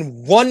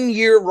 and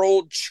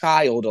 1-year-old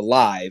child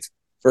alive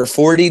for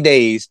 40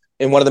 days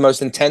in one of the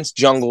most intense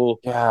jungle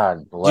you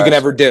can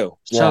ever do.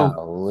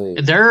 So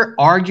they're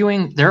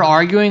arguing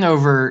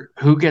over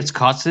who gets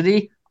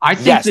custody. I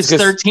think this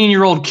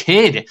 13-year-old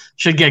kid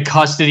should get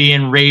custody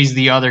and raise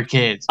the other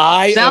kids.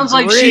 Sounds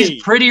agree. Like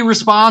she's pretty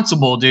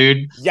responsible,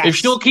 dude. Yes. If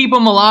she'll keep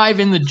them alive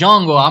in the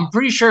jungle, I'm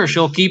pretty sure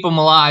she'll keep them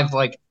alive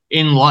like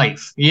in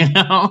life, you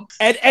know?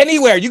 At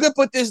anywhere. You could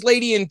put this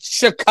lady in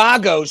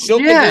Chicago. She'll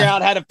figure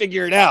out how to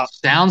figure it out.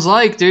 Sounds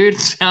like, dude.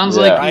 Sounds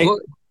like. Right?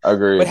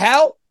 Agreed. But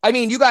how? I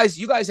mean, you guys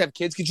have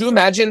kids. Could you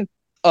imagine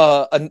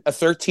a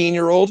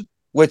 13-year-old,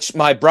 which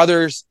my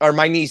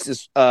niece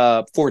is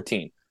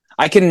 14.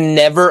 I can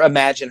never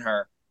imagine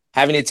her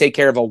having to take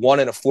care of a 1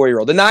 and a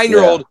 4-year-old. The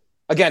 9-year-old,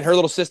 again, her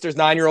little sister's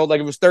 9-year-old. Like,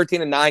 it was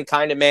 13 and 9,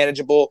 kind of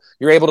manageable.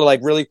 You're able to like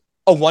really.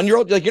 A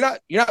 1-year-old, like you're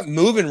not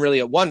moving really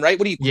at 1, right?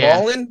 What are you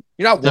crawling?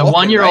 You're not. The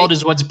walking, 1-year-old right?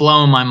 is what's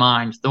blowing my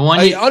mind. The one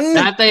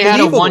that they had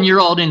a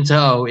 1-year-old in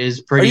tow is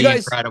pretty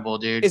incredible,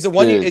 dude. Is a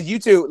 1 year? You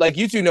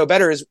two know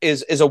better. Is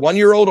a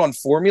 1-year-old on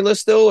formula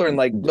still, or in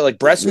like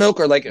breast milk,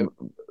 or like?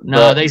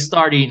 No, they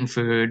start eating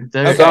food.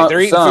 They're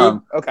eating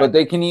food. Okay, but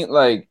they can eat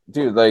like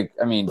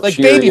I mean, like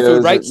baby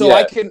food, right? So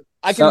I can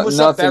mush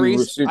up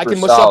berries. I can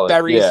mush up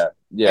berries.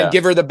 Yeah. And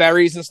give her the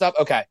berries and stuff.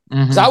 Okay.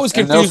 Mm-hmm. Because I was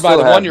confused by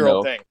the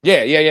 1-year-old thing.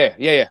 Yeah.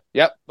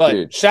 Yep. But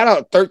dude, shout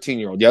out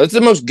 13-year-old. Yeah, it's the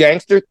most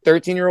gangster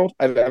 13-year-old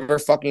I've ever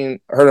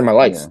fucking heard in my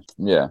life.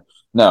 Yeah.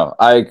 No,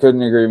 I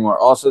couldn't agree more.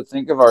 Also,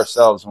 think of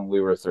ourselves when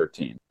we were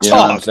 13. You know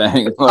what I'm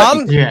saying?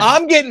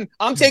 Like,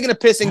 I'm taking a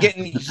piss and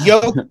getting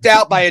yoked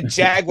out by a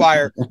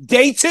jaguar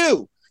day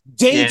 2.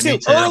 Day 2.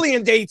 Early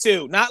in day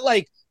 2. Not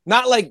like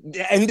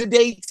end of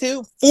day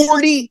 2.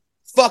 40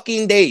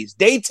 fucking days.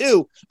 Day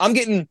 2. I'm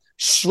getting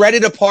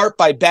shredded apart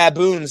by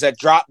baboons that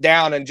drop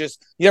down and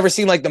just, you ever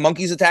seen like the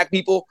monkeys attack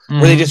people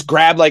where they just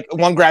grab, like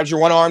one grabs your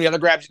one arm, the other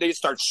grabs you, they just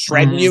start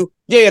shredding you.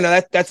 Yeah, no,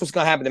 that's what's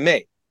gonna happen to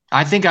me.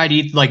 I think I'd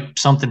eat like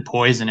something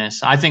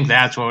poisonous. I think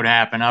that's what would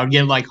happen. I would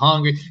get like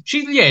hungry.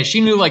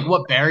 She knew like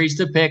what berries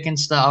to pick and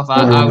stuff.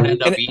 I would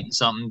end up eating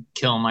something,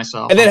 killing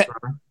myself.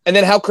 And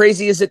then how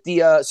crazy is it?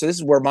 So this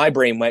is where my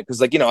brain went, because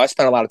like, you know, I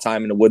spent a lot of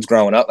time in the woods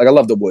growing up. Like, I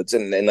love the woods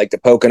and like the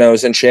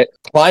Poconos and shit.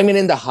 Climbing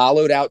into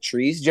hollowed out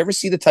trees. Did you ever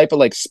see the type of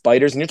like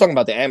spiders? And you're talking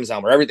about the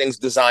Amazon where everything's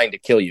designed to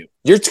kill you.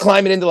 You're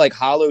climbing into like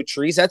hollow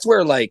trees. That's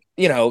where like,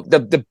 you know,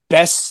 the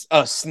best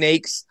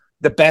snakes.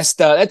 The best,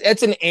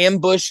 that's an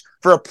ambush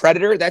for a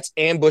predator. That's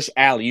ambush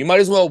alley. You might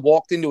as well have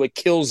walked into a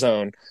kill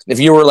zone if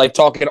you were like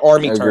talking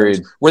army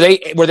terms, where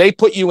they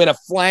put you in a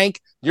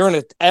flank. You're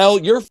in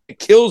you're a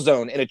kill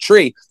zone in a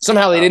tree.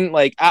 Somehow they didn't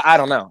like. I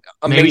don't know.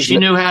 Amazing. Maybe she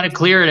knew how to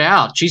clear it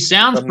out. She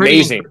sounds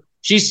amazing.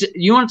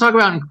 You want to talk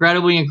about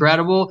incredibly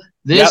incredible?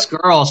 This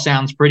girl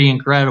sounds pretty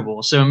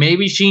incredible. So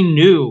maybe she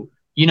knew,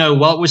 you know,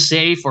 what was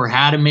safe or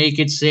how to make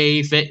it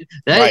safe.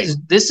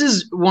 This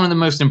is one of the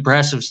most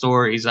impressive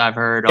stories I've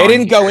heard. They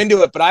didn't go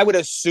into it, but I would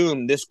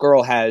assume this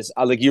girl has,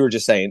 like you were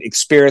just saying,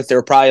 experience. They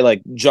were probably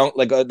like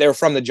they were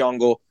from the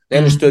jungle. They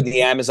understood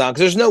the Amazon,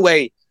 because there's no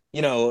way,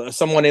 you know,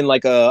 someone in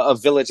like a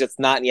village that's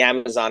not in the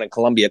Amazon in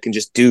Colombia can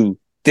just do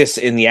this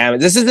in the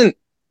Amazon.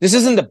 This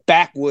isn't the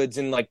backwoods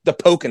in like the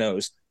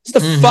Poconos. It's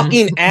the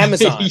fucking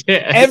Amazon.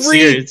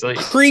 Every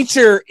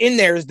creature in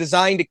there is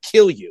designed to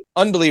kill you.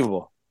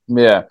 Unbelievable.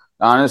 Yeah.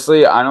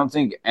 Honestly, I don't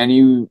think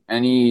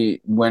any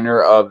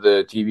winner of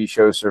the TV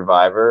show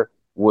Survivor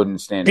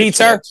wouldn't stand beats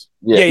her.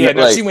 Yeah.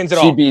 No, like, she wins it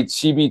all.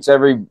 She beats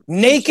every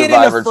naked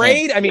Survivor and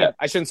afraid. team. I mean,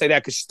 I shouldn't say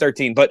that because she's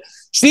 13, but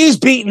she's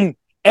beaten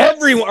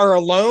everyone or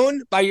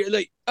alone by your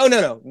like. Oh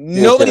no,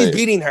 nobody's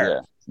beating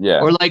her.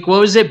 Yeah. Or like, what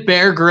was it,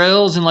 Bear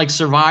Grylls and like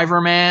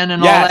Survivor Man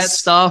and all that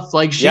stuff?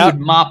 Like she would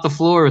mop the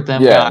floor with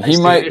them. Yeah,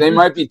 guys, they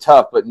might be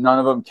tough, but none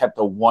of them kept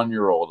a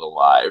 1-year-old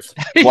alive.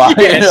 Why?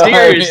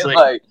 Seriously.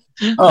 I mean? Like,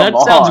 that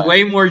sounds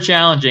way more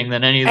challenging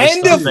than any of the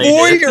stuff. And a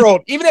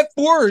 4-year-old, even at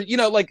 4, you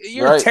know, like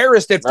you're a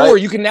terrorist at 4.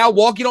 You can now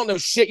walk. You don't know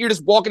shit. You're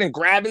just walking and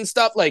grabbing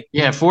stuff. Like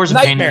 4's a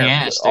pain in the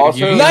ass. Dude.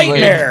 Also,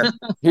 nightmare. Like,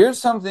 here's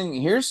something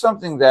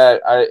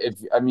that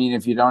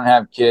if you don't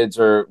have kids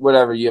or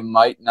whatever, you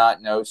might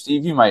not know.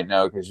 Steve, you might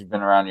know because you've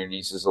been around your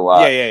nieces a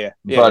lot. Yeah.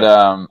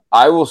 But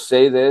I will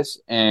say this,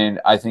 and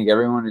I think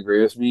everyone would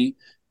agree with me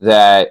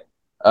that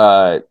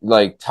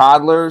like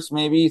toddlers,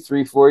 maybe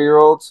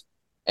 3-4-year-olds.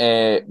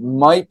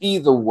 Might be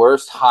the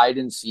worst hide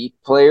and seek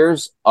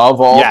players of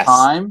all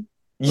time.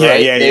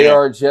 They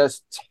are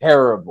just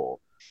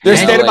terrible. They're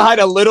standing behind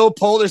a little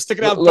pole. They're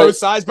sticking out both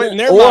sides, but in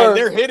their mind,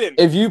 they're hidden.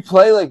 If you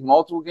play like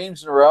multiple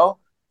games in a row,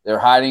 they're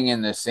hiding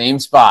in the same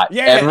spot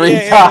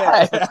every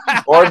time,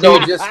 or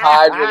they'll just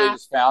hide where they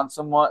just found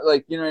someone.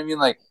 Like, you know what I mean?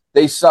 Like,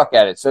 they suck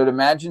at it. So to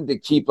imagine to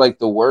keep like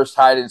the worst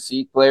hide and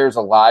seek players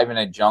alive in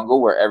a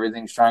jungle where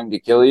everything's trying to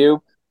kill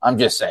you. I'm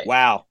just saying.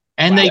 Wow.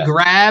 And they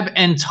grab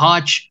and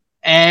touch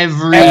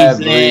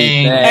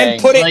everything.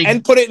 And put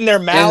it in their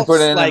mouth.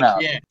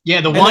 Yeah,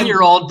 the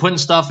 1-year-old putting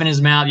stuff in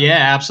his mouth. Yeah,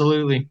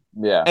 absolutely.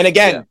 Yeah. And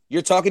again,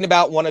 you're talking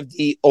about one of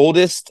the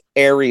oldest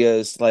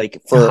areas,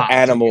 like for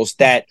animals,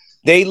 that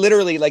they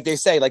literally, like they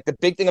say, like the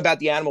big thing about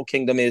the animal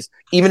kingdom is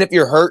even if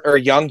you're hurt or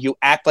young, you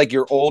act like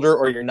you're older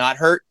or you're not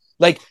hurt.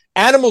 Like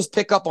animals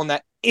pick up on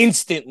that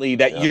instantly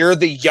that you're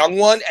the young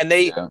one, and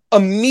they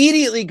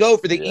immediately go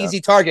for the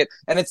easy target.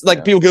 And it's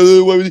like people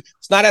go, oh,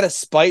 it's not out of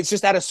spite, it's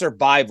just out of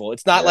survival.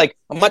 It's not like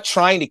I'm not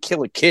trying to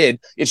kill a kid.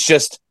 It's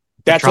just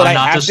that's what I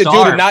have to do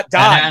to not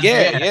die.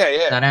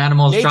 That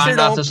animal's trying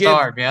not to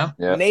starve.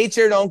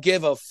 Nature don't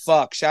give a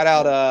fuck. Shout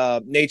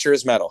out Nature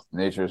is Metal.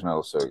 Nature is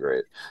Metal, so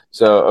great.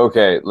 So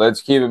okay,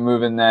 let's keep it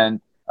moving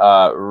then.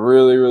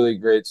 Really, really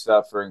great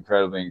stuff for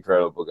Incredibly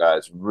Incredible,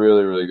 guys.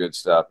 Really, really good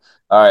stuff.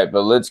 All right,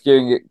 but let's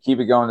keep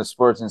it going to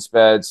Sports and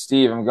Speds.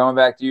 Steve, I'm going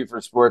back to you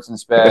for Sports and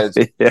Speds.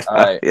 All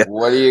right,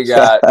 what do you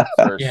got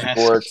for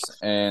Sports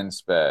and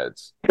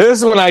Speds?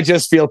 This one I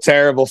just feel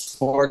terrible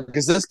for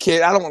because this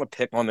kid, I don't want to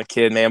pick on the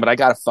kid, man, but I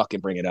got to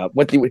fucking bring it up.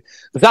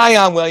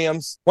 Zion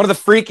Williams, one of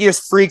the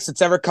freakiest freaks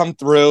that's ever come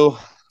through.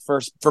 For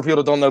people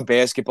that don't know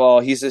basketball,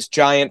 he's this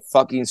giant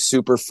fucking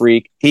super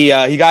freak. He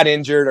got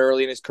injured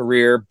early in his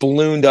career,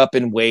 ballooned up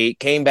in weight,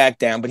 came back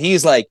down, but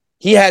he's like,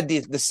 he had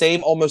the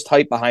same almost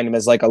hype behind him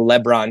as like a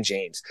LeBron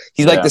James.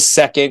 He's like the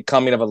second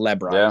coming of a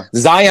LeBron.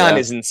 Zion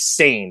is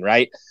insane,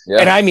 right?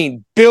 And I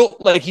mean,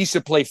 built like he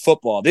should play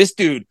football. This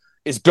dude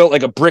is built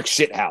like a brick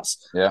shit house.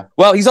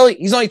 Well, he's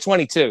only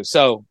 22.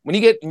 So when you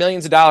get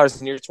millions of dollars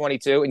and you're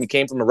 22 and you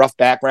came from a rough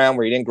background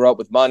where you didn't grow up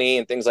with money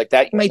and things like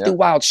that, you might do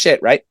wild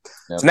shit, right?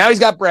 So now he's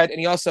got bread, and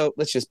he also,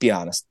 let's just be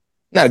honest,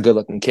 not a good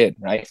looking kid,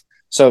 right?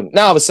 So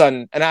now all of a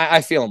sudden, and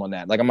I feel him on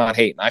that. Like, I'm not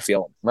hating. I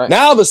feel him. Right.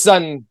 Now all of a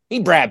sudden, he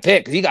Brad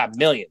Pitt because he got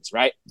millions,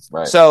 right?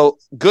 So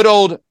good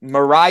old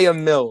Mariah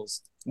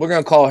Mills. We're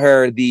gonna call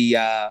her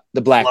the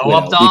Black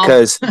Widow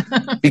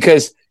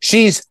because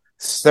she's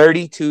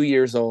 32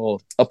 years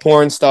old, a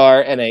porn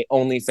star and a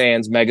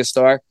OnlyFans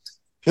megastar.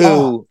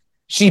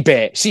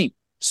 She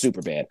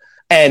super bad.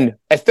 And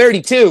at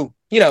 32,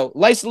 you know,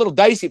 life's a little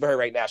dicey for her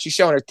right now. She's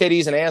showing her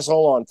titties and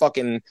asshole on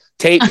fucking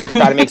tape,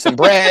 trying to make some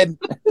bread.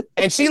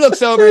 And she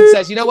looks over and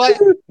says, "You know what?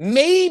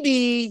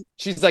 Maybe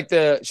she's like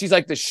the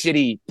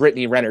shitty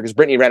Brittany Renner, because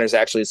Brittany Renner's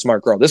actually a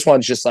smart girl. This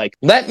one's just like,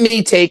 let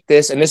me take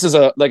this." And this is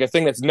a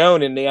thing that's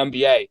known in the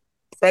NBA.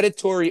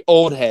 Predatory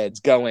old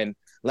heads going,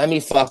 let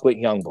me fuck with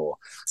young bull.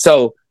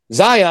 So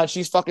Zion,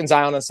 she's fucking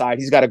Zion on the side.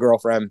 He's got a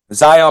girlfriend.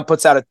 Zion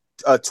puts out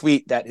a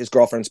tweet that his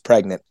girlfriend's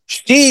pregnant.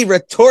 She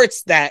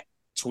retorts that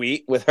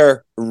tweet with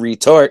her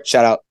retort.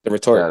 Shout out the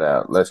retort. Shout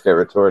out. Let's get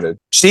retorted.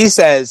 She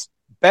says,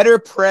 "Better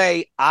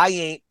pray I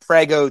ain't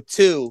prego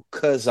too,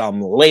 cause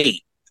I'm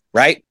late."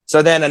 Right?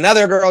 So then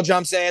another girl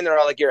jumps in. They're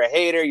all like, "You're a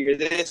hater. You're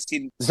this."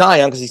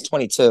 Zion, because he's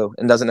 22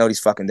 and doesn't know what he's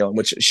fucking doing,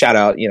 which shout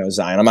out,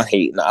 Zion. I'm not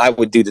hating. I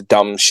would do the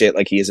dumb shit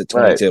like he is at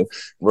 22. Right.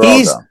 We're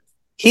all dumb.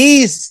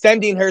 He's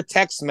sending her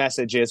text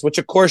messages, which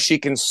of course she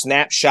can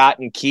snapshot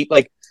and keep.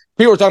 Like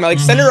people were talking about, like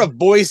send her a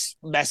voice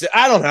message.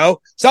 I don't know,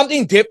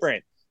 something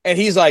different. And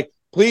he's like,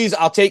 "Please,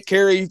 I'll take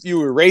care of you if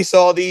you erase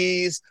all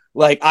these.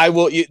 Like I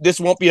will. This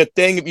won't be a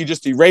thing if you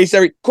just erase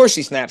every." Of course,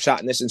 she's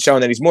snapshotting this and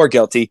showing that he's more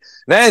guilty.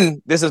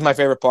 Then this is my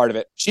favorite part of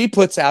it. She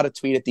puts out a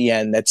tweet at the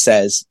end that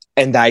says,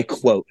 and I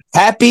quote,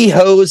 "Happy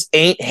hoes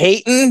ain't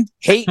hating.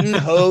 Hating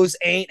hoes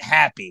ain't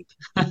happy."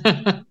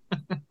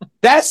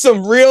 That's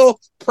some real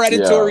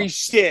predatory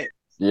shit.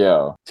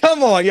 Yeah.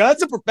 Come on, yo.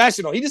 That's a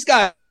professional. He just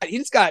got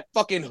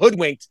fucking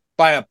hoodwinked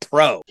by a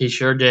pro. He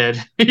sure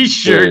did. He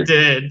sure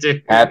did,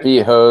 dude. Happy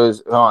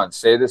hoes. Hold on.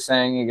 Say the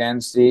saying again,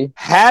 Steve.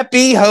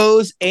 Happy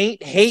hoes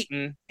ain't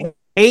hating.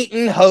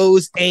 Hating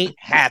hoes ain't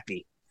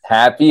happy.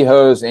 Happy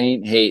hoes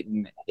ain't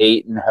hating.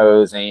 Hating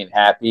hoes ain't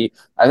happy.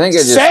 I think I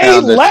just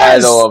found the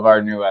title of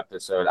our new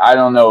episode. I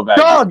don't know about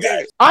you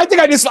guys. I think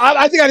I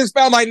just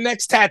found my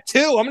next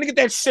tattoo. I'm gonna get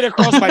that shit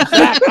across my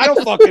back. I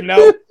don't fucking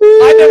know.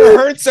 I never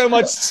heard so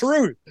much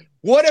truth.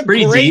 What a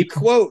great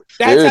quote.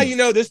 That's how you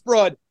know this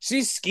broad,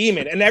 she's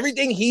scheming. And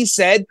everything he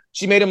said,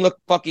 she made him look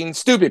fucking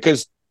stupid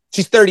because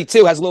she's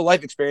 32, has a little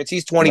life experience.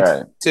 He's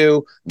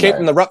 22, came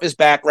from the roughest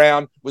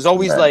background, was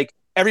always like,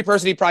 every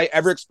person he probably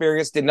ever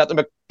experienced did nothing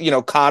but,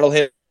 coddle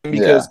him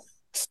because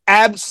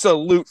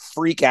absolute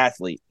freak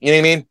athlete. You know what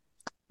I mean?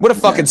 What a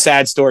fucking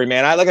sad story,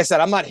 man. Like I said,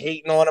 I'm not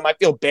hating on him. I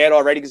feel bad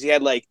already because he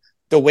had like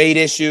the weight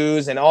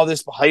issues and all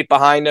this hype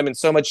behind him and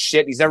so much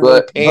shit. He's never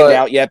really panned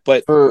out yet,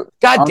 but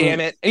God damn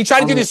it. And he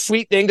tried to do this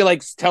sweet thing to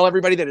like tell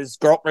everybody that his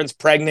girlfriend's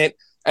pregnant,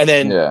 and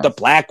then the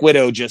Black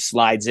Widow just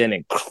slides in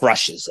and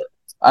crushes it.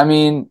 I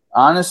mean,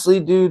 honestly,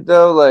 dude,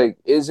 though, like,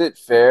 is it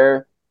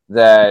fair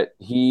that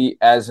he,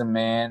 as a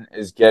man,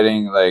 is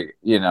getting like,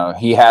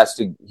 he has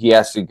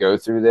to go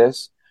through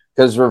this?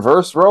 Because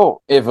reverse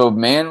role, if a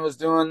man was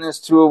doing this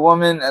to a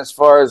woman as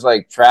far as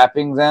like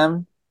trapping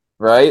them,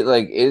 right?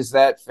 Like, is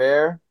that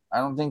fair? I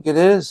don't think it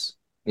is.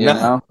 You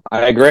know?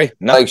 I agree.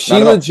 No, like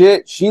she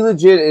legit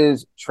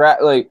is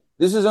like,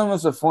 this is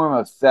almost a form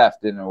of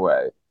theft in a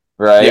way,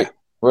 right? Yeah.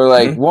 We're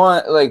like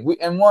we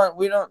don't,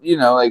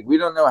 we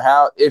don't know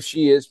how, if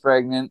she is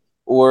pregnant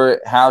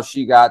or how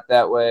she got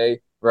that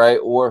way, right?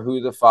 Or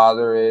who the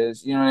father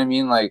is. You know what I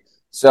mean? Like,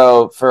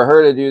 So for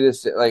her to do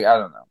this, like, I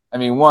don't know. I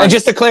mean, one. And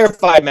just to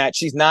clarify, Matt,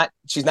 she's not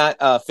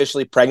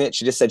officially pregnant.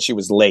 She just said she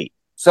was late.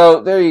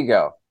 So there you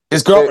go.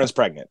 His girlfriend's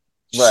pregnant.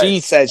 Right. She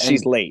says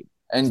she's late.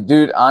 And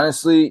dude,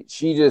 honestly,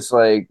 she just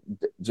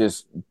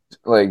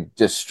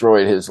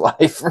destroyed his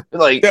life.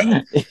 Like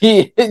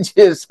he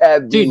just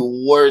had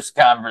the worst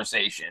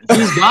conversation.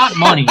 He's got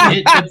money.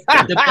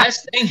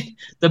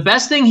 The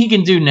best thing he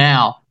can do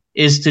now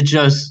is to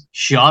just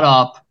shut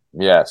up.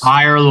 Yes.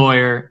 Hire a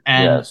lawyer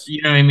and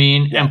you know what I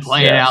mean? Yes. And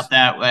play it out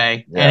that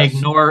way. Yes.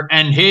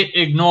 And hit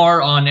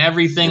ignore on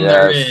everything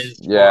there is.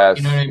 Yes.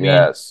 You know what I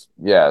mean?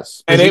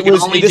 Yes. And it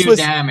was only do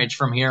damage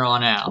from here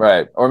on out.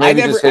 Right. Or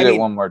maybe just hit it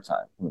one more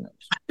time. Who knows?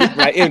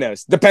 Right. Who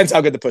knows? Depends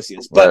how good the pussy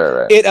is.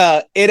 But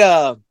right.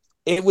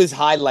 It was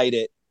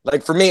highlighted.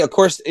 Like for me, of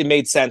course it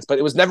made sense, but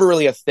it was never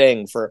really a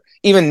thing for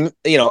even,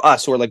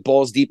 us who are like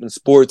balls deep in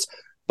sports.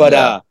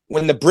 But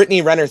when the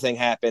Brittany Renner thing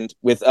happened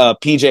with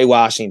PJ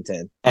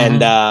Washington,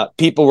 and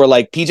people were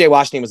like, PJ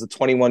Washington was a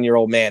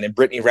 21-year-old man, and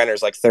Brittany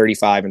Renner's like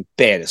 35 and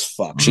bad as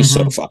fuck. She's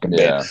so fucking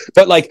bad.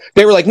 But like,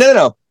 they were like,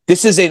 no.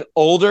 This is an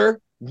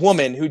older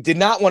woman who did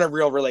not want a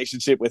real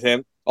relationship with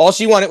him. All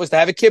she wanted was to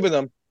have a kid with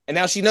him. And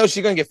now she knows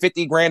she's going to get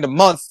 $50,000 a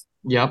month.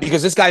 Yeah.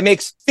 Because this guy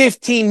makes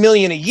 $15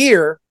 million a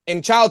year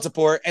in child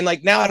support. And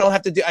like, now I don't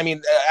have to do, I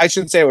mean, I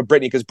shouldn't say it with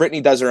Brittany because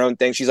Brittany does her own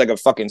thing. She's like a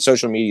fucking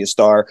social media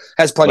star,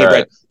 has plenty of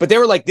bread. But they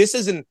were like,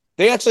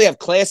 they actually have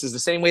classes the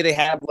same way they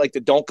have like the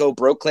Don't Go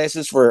Broke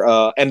classes for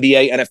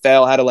NBA,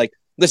 NFL, how to like,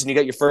 listen, you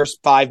got your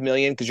first $5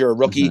 million because you're a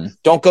rookie.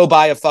 Don't go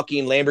buy a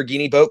fucking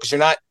Lamborghini boat because you're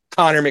not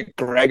Conor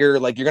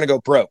McGregor. Like, you're going to go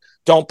broke.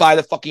 Don't buy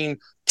the fucking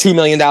 $2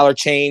 million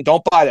chain.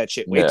 Don't buy that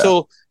shit. Wait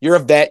till you're a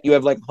vet. You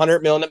have like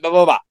 100 million, blah,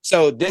 blah, blah.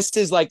 So this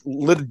is like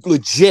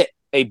legit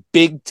a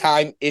big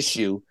time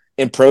issue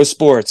in pro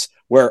sports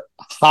where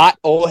hot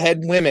old head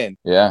women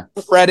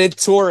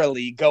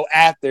predatorily go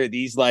after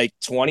these like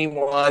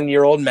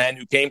 21-year-old men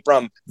who came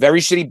from very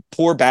shitty,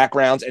 poor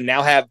backgrounds and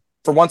now have,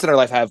 for once in their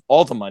life, have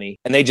all the money,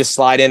 and they just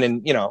slide in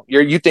and,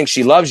 you think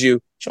she loves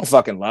you. She don't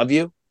fucking love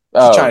you.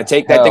 She's trying to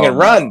take that thing and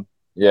run.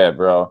 Yeah,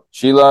 bro.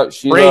 She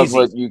loves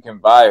what you can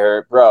buy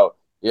her. Bro,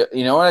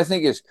 you know what I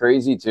think is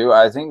crazy too?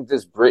 I think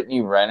this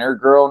Brittany Renner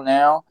girl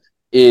now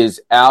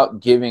is out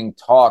giving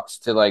talks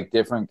to like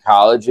different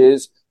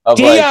colleges.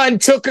 Dion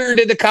took her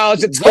to the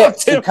college to talk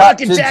to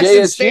fucking Jackson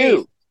JSU.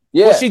 State.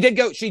 Yeah.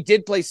 Well, she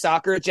did play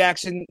soccer at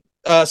Jackson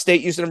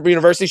State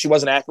University. She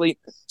was an athlete.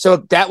 So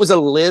that was a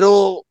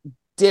little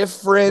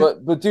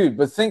different.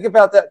 But think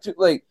about that too.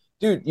 Like,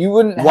 dude, you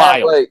wouldn't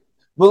have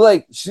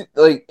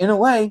in a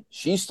way,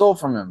 she stole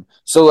from him.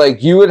 So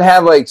like, you would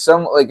have like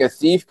a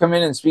thief come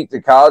in and speak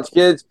to college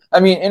kids.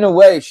 I mean, in a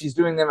way, she's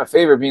doing them a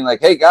favor, being like,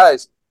 hey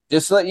guys,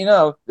 just to let you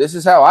know, this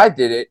is how I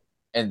did it,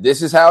 and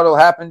this is how it'll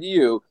happen to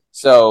you.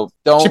 So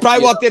don't. She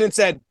probably walked in and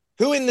said,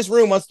 who in this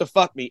room wants to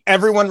fuck me?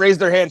 Everyone raised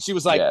their hand. She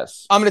was like,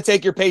 I'm going to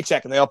take your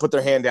paycheck. And they all put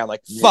their hand down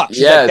like, fuck.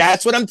 She's like,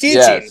 that's what I'm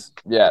teaching.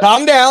 Yes.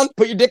 Calm down.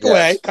 Put your dick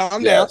away.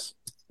 Calm down.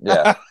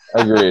 Yeah.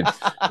 Agreed.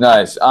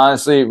 Nice.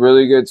 Honestly,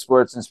 really good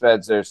sports and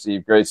speds there,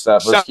 Steve. Great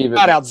stuff. Let's keep it.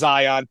 Shout out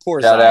Zion. Poor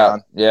Zion.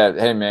 Out. Yeah.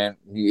 Hey, man.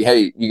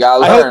 Hey, you got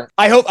to learn.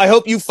 I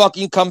hope you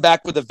fucking come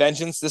back with a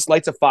vengeance. This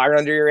lights a fire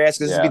under your ass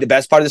because this will be the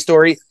best part of the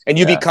story. And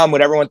you become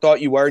what everyone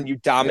thought you were and you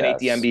dominate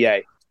the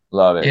NBA.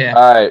 Love it. Yeah.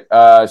 All right.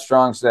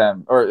 Strong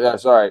stem.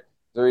 Sorry.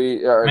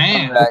 Three.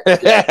 Man.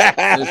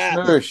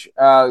 Smoosh.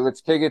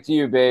 Let's kick it to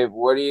you, babe.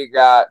 What do you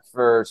got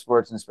for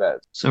sports and speds?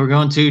 So we're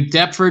going to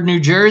Deptford,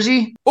 New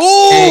Jersey.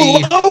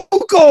 Ooh,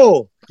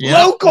 local.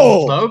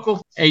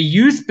 Local. A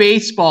youth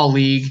baseball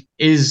league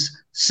is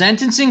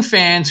sentencing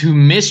fans who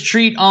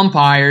mistreat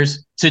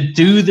umpires to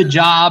do the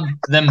job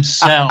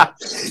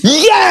themselves.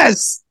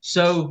 Yes.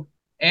 So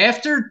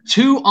after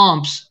 2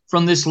 umps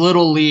from this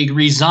little league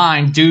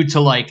resigned due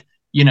to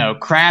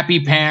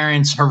crappy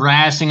parents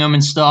harassing them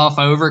and stuff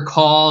over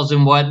calls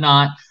and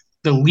whatnot,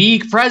 the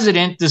league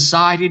president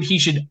decided he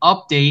should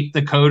update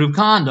the code of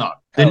conduct.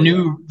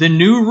 The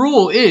new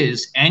rule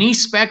is any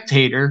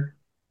spectator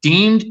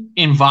deemed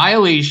in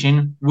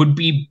violation would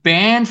be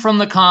banned from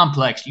the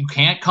complex. You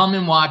can't come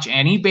and watch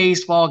any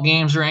baseball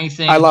games or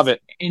anything. I love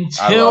it.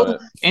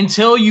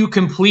 Until you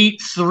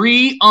complete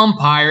 3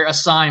 umpire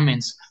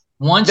assignments.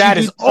 Once that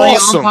you do 3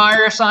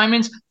 umpire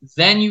assignments,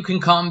 then you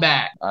can come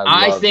back.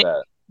 I think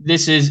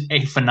this is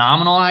a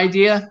phenomenal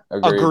idea.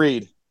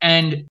 Agreed.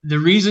 And the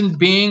reason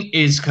being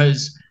is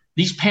because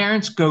these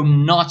parents go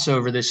nuts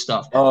over this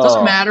stuff. It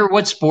doesn't matter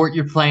what sport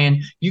you're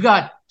playing. You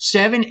got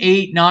 7,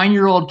 8,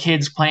 9-year-old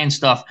kids playing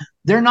stuff.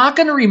 They're not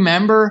going to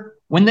remember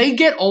when they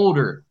get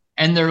older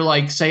and they're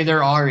like, say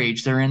they're our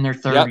age, they're in their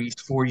 30s,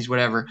 40s,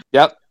 whatever.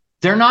 Yep.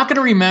 They're not going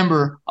to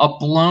remember a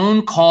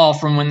blown call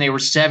from when they were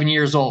 7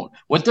 years old.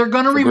 What they're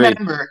going to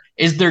remember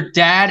is their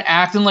dad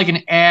acting like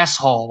an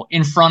asshole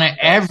in front of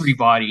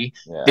everybody.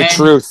 Yeah. The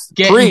truth.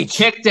 Getting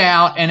kicked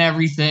out and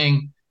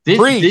everything.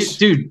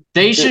 Dude,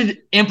 they should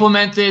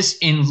implement this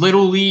in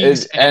little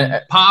leagues and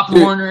Pop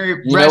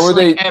Warner,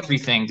 wrestling,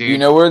 everything, dude. You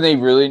know where they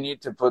really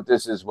need to put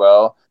this as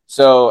well?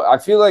 So I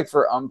feel like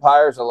for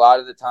umpires, a lot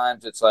of the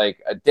times it's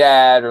like a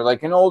dad or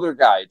like an older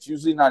guy. It's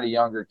usually not a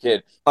younger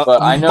kid. But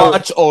I know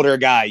much older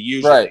guy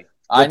usually. Right.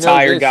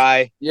 Retired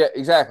guy. Yeah,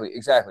 exactly.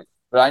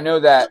 But I know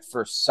that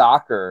for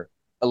soccer,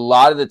 a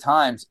lot of the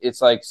times it's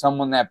like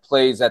someone that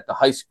plays at the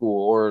high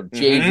school or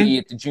JV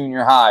at the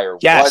junior high or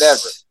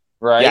whatever.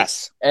 Right.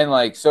 Yes. And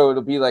like, so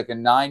it'll be like a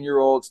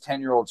 9-year-olds,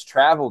 10-year-olds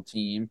travel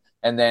team.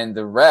 And then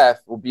the ref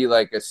will be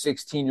like a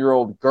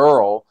 16-year-old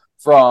girl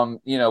from,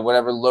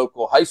 whatever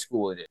local high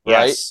school it is.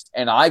 Right. Yes.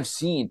 And I've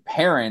seen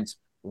parents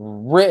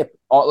rip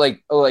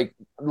like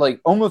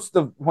almost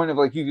the point of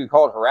like, you could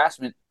call it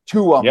harassment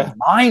to a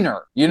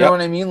minor. You know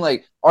what I mean?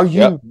 Like, are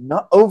you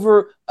not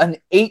over an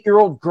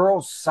 8-year-old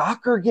girl's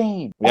soccer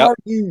game? Are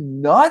you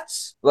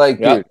nuts? Like,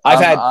 dude,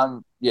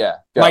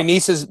 My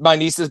niece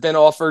has been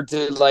offered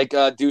to like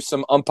do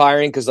some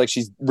umpiring because like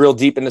she's real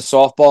deep into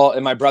softball,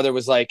 and my brother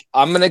was like,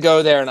 I'm gonna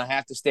go there and I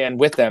have to stand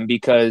with them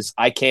because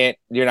I can't.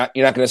 You're not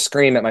gonna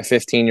scream at my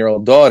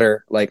 15-year-old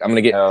daughter. Like I'm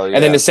gonna get.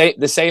 And then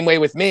the same way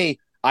with me,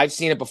 I've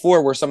seen it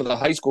before where some of the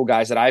high school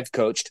guys that I've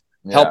coached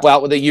help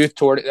out with a youth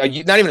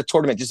tournament, not even a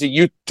tournament, just a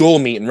youth dual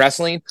meet in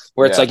wrestling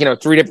where it's like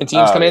 3 different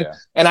teams come in,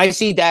 and I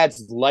see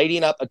dads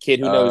lighting up a kid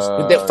who knows.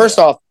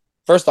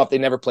 First off, they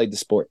never played the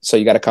sport, so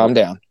you got to calm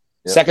down.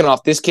 Yep. Second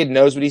off, this kid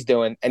knows what he's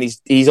doing, and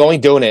he's only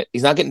doing it.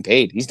 He's not getting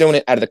paid. He's doing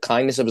it out of the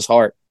kindness of his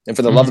heart and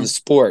for the love of the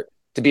sport,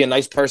 to be a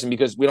nice person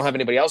because we don't have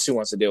anybody else who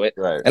wants to do it.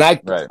 Right. And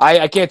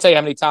I can't tell you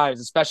how many times,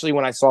 especially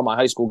when I saw my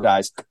high school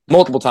guys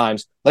multiple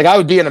times, like I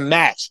would be in a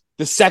match.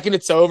 The second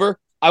it's over,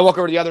 I walk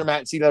over to the other mat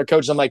and see the other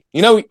coach. I'm like,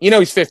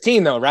 he's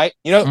 15 though, right?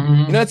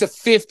 That's a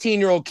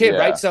 15-year-old kid,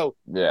 right? So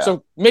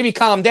maybe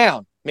calm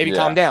down.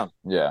 Calm down.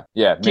 Yeah.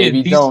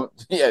 Maybe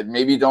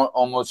don't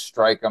almost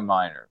strike a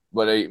minor.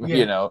 But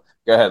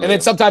go ahead. And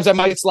then sometimes I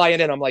might slide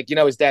in. I'm like,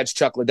 his dad's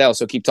Chuck Liddell,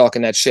 so keep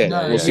talking that shit.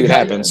 We'll see what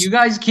happens. You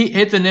guys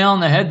hit the nail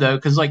on the head though,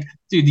 because like,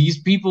 dude, these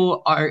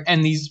people are,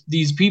 and these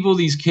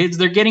kids,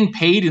 they're getting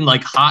paid in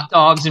like hot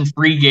dogs and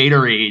free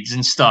Gatorades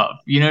and stuff.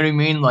 You know what I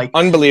mean? Like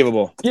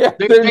unbelievable. Yeah,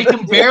 they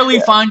can barely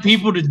find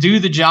people to do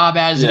the job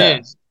as it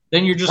is.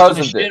 Then you're just going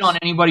to shit on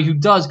anybody who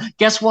does.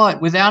 Guess what?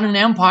 Without an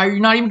umpire, you're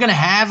not even going to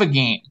have a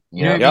game.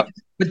 You know what I mean?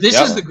 But this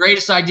is the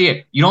greatest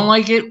idea. You don't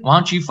like it? Why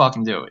don't you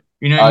fucking do it?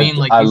 You know what I mean?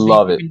 Like, I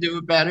love it. You can do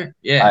it better.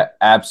 Yeah. I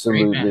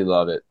absolutely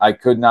love it. I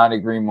could not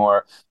agree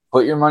more.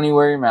 Put your money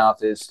where your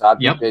mouth is.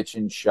 Stop your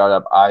bitching. Shut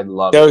up. I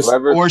love it.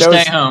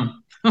 Stay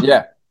home.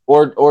 Yeah.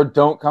 Or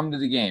don't come to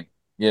the game.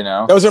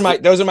 Those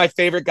are my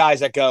favorite guys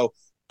that go.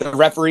 The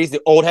referees,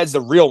 the old heads,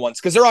 the real ones.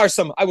 Because there are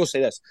some, I will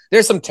say this,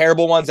 there's some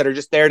terrible ones that are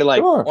just there to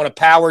like on a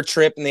power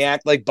trip and they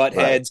act like butt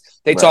heads.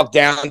 They talk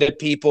down to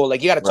people.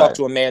 Like you got to talk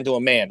to a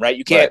man, right?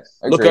 You can't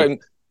look at.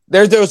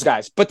 There's those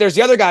guys, but there's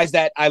the other guys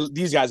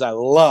these guys I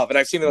love, and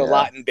I've seen it a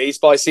lot in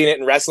baseball. I've seen it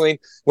in wrestling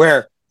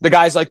where the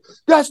guy's like,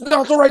 "That's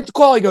not the right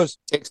call." He goes,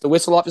 takes the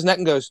whistle off his neck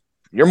and goes,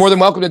 "You're more than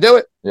welcome to do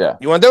it. Yeah,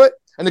 you want to do it?"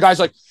 And the guy's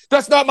like,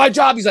 "That's not my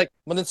job." He's like,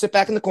 "Well, then sit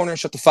back in the corner and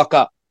shut the fuck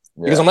up."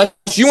 Because unless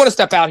you want to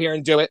step out here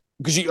and do it,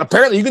 because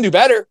apparently you can do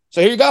better.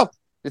 So here you go.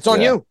 It's on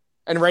you.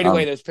 And right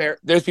away,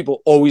 those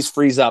people always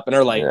freeze up and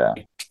are like,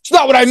 "It's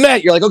not what I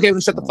meant." You're like, "Okay,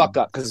 then shut the fuck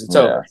up because it's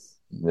over."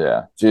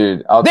 Yeah,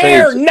 dude. I'll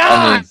tell you.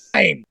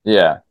 9.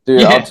 Yeah,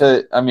 dude. I'll tell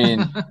you. I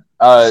mean,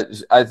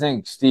 I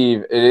think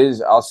Steve. It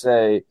is. I'll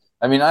say.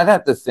 I mean, I'd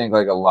have to think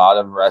like a lot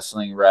of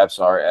wrestling reps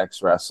are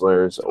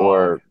ex-wrestlers,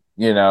 or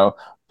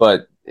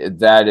but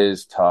that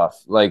is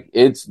tough. Like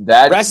it's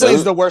that wrestling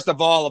is the worst of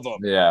all of them.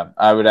 Yeah,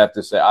 I would have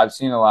to say I've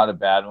seen a lot of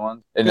bad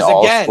ones in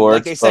all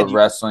sports, like but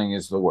wrestling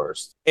is the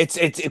worst. It's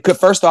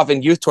first off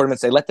in youth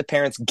tournaments they let the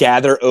parents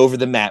gather over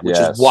the mat, which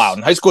is wild.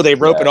 In high school they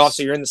rope it off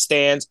so you're in the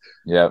stands.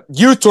 Yeah,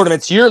 youth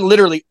tournaments you're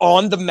literally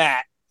on the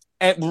mat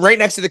and right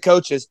next to the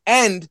coaches.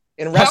 And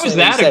in wrestling,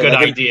 how is that a good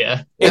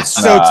idea? It's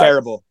so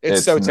terrible.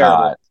 It's so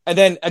terrible. And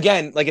then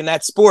again, like in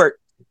that sport,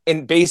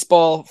 in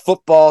baseball,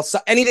 football,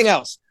 anything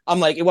else. I'm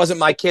like, it wasn't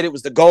my kid, it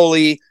was the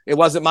goalie. It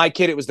wasn't my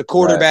kid, it was the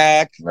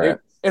quarterback. Right.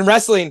 In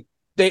wrestling,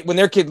 when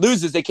their kid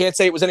loses, they can't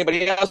say it was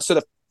anybody else. So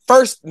the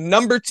first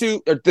number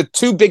two, or the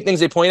two big things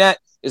they point at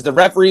is the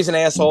referee's an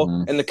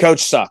asshole and the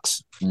coach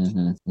sucks.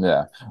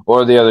 Yeah.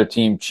 Or the other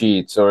team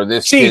cheats, or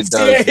this kid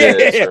does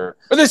this. Or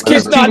this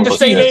kid's not the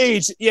same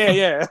age.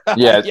 Yeah.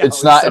 Yeah,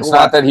 it's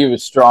not that he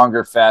was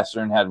stronger, faster,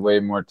 and had way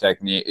more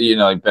technique,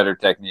 like better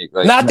technique.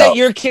 Like, that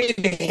your kid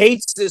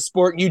hates this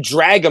sport, you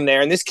drag him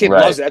there, and this kid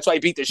loves it. That's why he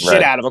beat the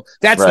shit out of him.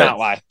 That's not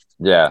why.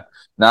 Yeah.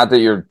 Not that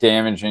you're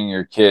damaging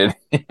your kid.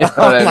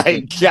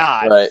 My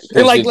God. Right.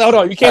 You're like, hold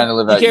on, you can't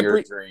live out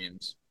your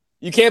dreams.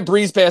 You can't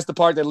breeze past the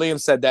part that Liam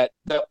said that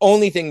the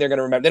only thing they're going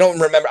to remember, they don't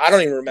remember. I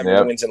don't even remember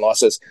the wins and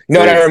losses. You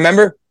know what I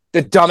remember?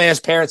 The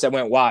dumbass parents that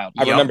went wild.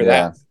 I remember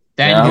that.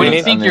 Then what do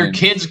you think your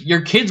kid's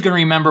going to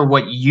remember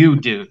what you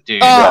do,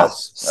 dude?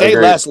 Say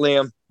less,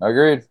 Liam.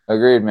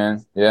 Agreed,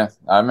 man. Yeah,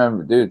 I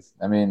remember, dude.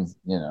 I mean,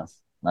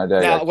 My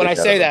dad. Now, got when I kicked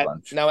out say of a that,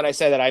 bunch.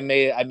 I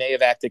may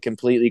have acted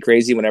completely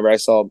crazy whenever I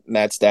saw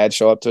Matt's dad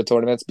show up to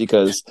tournaments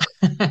because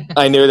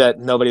I knew that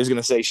nobody was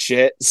going to say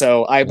shit.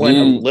 So I went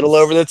a little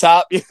over the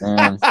top.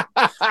 Man.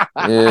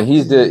 Yeah, he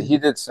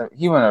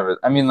went over.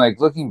 I mean, like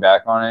looking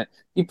back on it,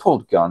 he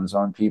pulled guns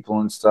on people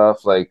and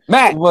stuff. Like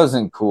Matt, it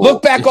wasn't cool.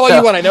 Look back all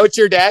you want. I know it's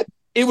your dad.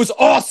 It was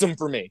awesome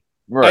for me.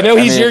 Right. I know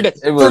he's your dad.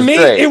 For me,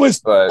 it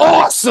was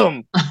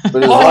awesome.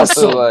 But it was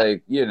also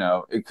like,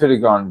 it could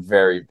have gone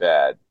very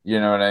bad. You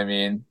know what I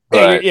mean?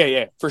 But,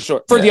 yeah, for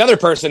sure. For the other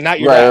person, not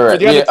your dad. Right. For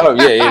the other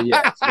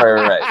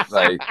Right.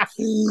 Like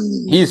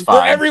he's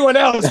fine. For everyone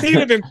else, he'd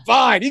have been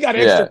fine. He got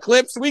extra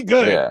clips. We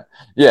good.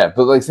 Yeah.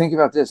 But like, think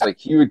about this. Like,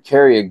 he would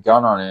carry a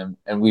gun on him,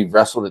 and we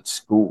wrestled at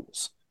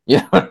schools. You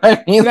know what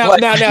I mean? Now,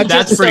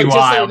 that's pretty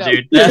wild,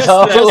 dude.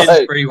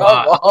 That's pretty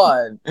wild. Come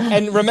on.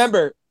 And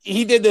remember,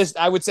 he did this.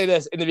 I would say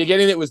this in the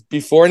beginning. It was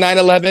before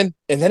 9/11,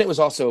 and then it was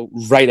also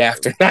right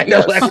after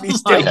 9/11. He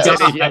still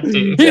did it.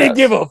 He didn't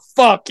give a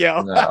fuck,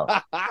 yo. No.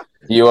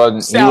 He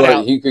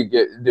wasn't. He could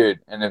get, dude.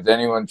 And if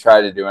anyone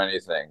tried to do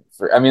anything,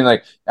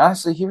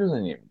 honestly, he really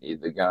didn't even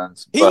need the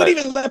guns. He would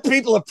even let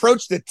people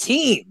approach the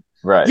team.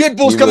 Right. You had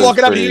bulls come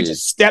walking up, and you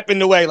just step in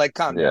the way, like,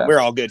 "Come, we're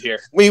all good here.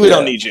 We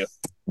don't need you."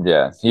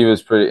 Yeah, he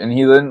was pretty, and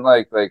he didn't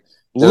like.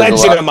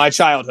 Legend of my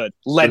childhood.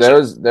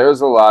 Legend. There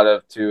was a lot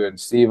of too, and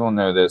Steve will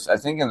know this. I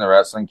think in the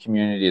wrestling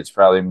community, it's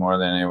probably more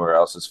than anywhere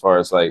else as far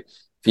as like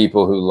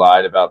people who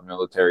lied about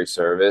military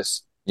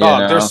service. You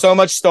know? There's so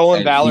much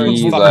stolen valor.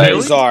 It's fucking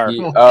bizarre.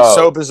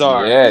 So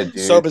bizarre. Yeah, dude.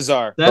 So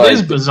bizarre. That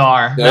is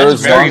bizarre.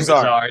 That's very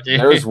bizarre,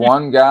 dude. There was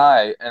one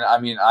guy, and I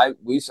mean, I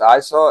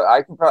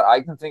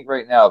can think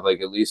right now of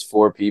like at least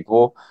 4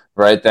 people,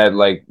 right, that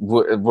like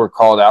were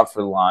called out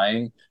for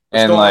lying.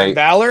 And stolen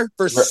valor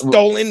for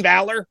stolen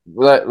valor,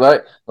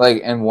 right?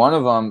 Like, and one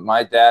of them,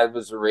 my dad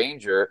was a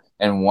ranger,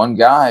 and one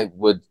guy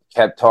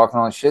kept talking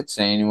all shit,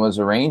 saying he was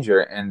a ranger,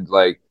 and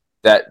like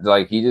that,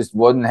 like he just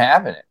wasn't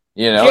having it,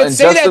 you know. You can't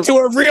say that to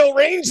a real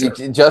ranger.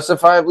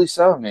 Justifiably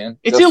so, man.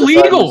 It's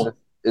illegal.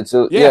 It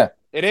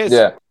is.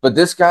 Yeah, but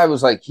this guy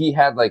was like, he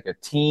had like a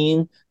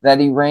team that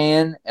he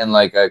ran and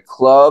like a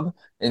club.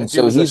 And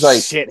so he's like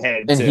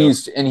shithead,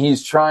 and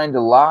he's trying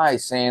to lie,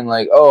 saying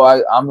like,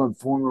 "Oh, I'm a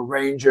former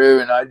ranger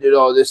and I did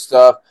all this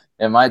stuff."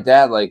 And my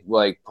dad like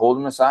pulled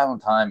him aside one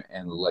time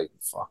and like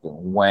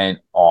fucking went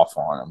off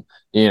on him.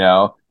 You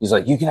know, he's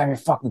like, "You can have your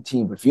fucking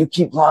team, but if you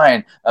keep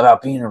lying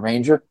about being a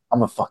ranger, I'm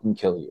gonna fucking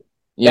kill you."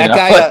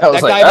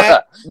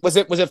 Matt, was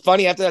it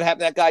funny after that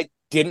happened? That guy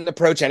didn't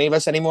approach any of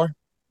us anymore.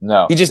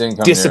 No, he just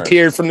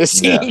disappeared from the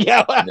scene.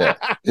 Yeah,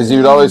 because he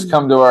would always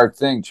come to our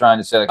thing trying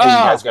to say, like, "Hey, you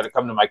guys got to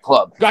come to my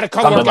club. Got to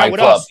come work out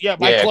with us. Yeah,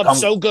 my club's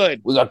so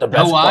good. We got the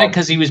best." No, why?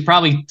 Because he was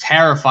probably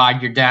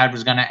terrified your dad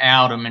was going to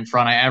out him in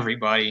front of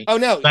everybody. Oh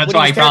no, that's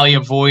why he probably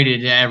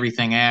avoided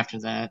everything after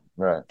that.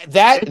 Right.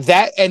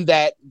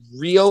 That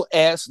real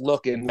ass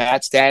look in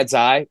Matt's dad's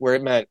eye, where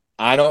it meant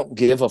I don't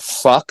give a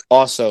fuck,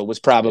 also was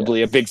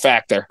probably a big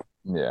factor.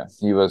 Yeah,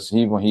 he was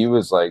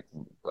like,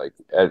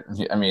 I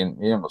mean,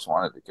 he almost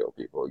wanted to kill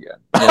people again.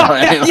 You know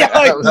what I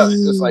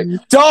mean? Just like,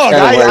 dog.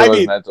 I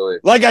mean, mentally.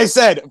 Like I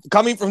said,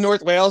 coming from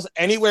North Wales,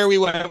 anywhere we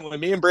went, when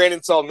me and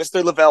Brandon saw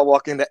Mr. Lavelle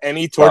walk into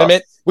any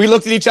tournament, we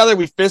looked at each other,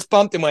 we fist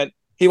bumped, and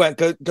he went,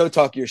 go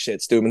talk your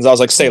shit, Stubens. I was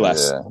like, say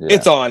less. Yeah.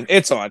 It's on.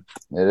 It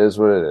is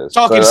what it is.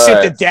 Talking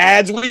shit to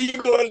dads. What are you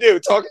going to do?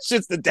 Talking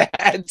shit to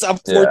dads. I'm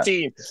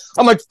 14.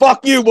 I'm like,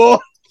 fuck you, boy.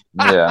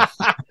 Yeah.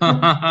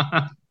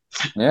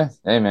 Yeah,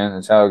 hey man,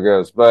 that's how it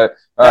goes. But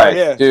all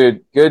right,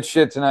 dude, good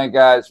shit tonight,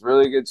 guys.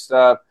 Really good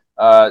stuff.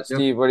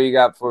 Steve, what do you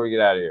got before we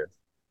get out of here?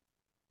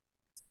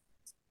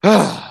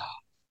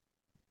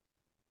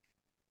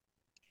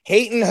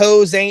 Hating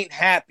hoes ain't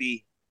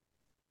happy.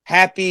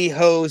 Happy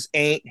hoes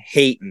ain't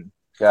hating.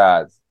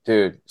 God,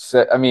 dude.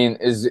 So, I mean,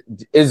 is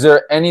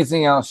there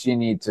anything else you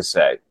need to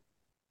say?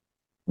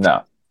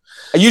 No.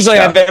 I usually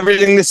have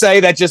everything to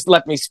say. That just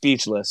left me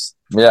speechless.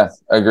 Yeah,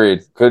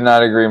 agreed. Could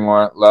not agree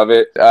more. Love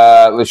it.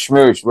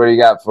 Lashmoosh, what do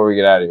you got before we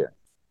get out of here?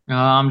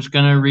 I'm just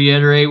going to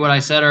reiterate what I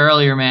said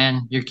earlier,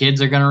 man. Your kids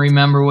are going to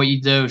remember what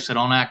you do, so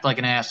don't act like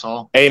an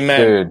asshole. Amen.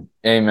 Dude,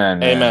 amen.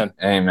 Man.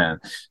 Amen.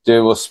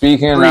 Dude, well,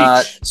 speaking of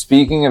not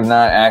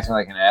acting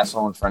like an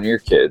asshole in front of your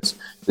kids,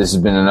 this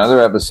has been another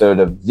episode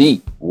of the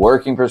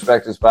Working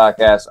Perspectives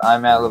Podcast.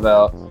 I'm Matt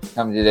Lavelle,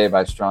 coming today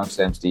by Strong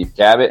Sam Steve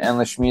Cabot and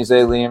Lashmize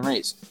Liam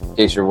Reese. In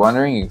case you're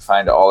wondering, you can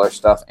find all our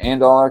stuff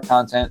and all our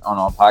content on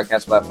all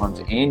podcast platforms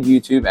and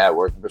YouTube at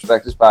Working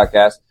Perspectives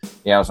Podcast. You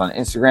can find us on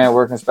Instagram at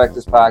Working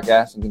Perspectives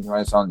Podcast. You can join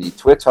us on the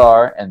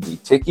Twitter and the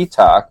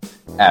TikTok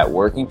at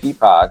Working P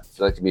Pod. If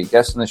you'd like to be a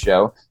guest on the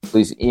show,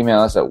 please email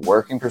us at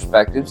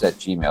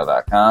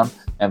workingperspectives@gmail.com.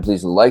 And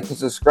please like and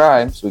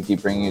subscribe so we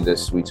keep bringing you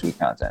this sweet, sweet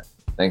content.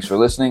 Thanks for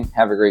listening.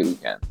 Have a great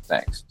weekend.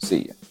 Thanks.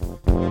 See you.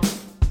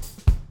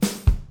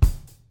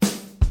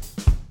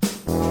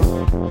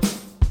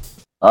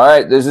 All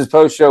right. This is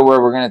post show where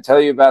we're going to tell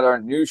you about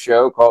our new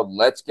show called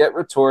Let's Get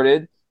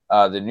Retorted.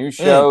 The new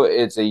show,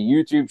 it's a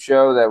YouTube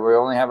show that we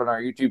only have on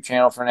our YouTube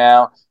channel for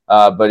now,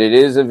 but it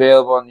is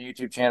available on the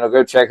YouTube channel.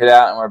 Go check it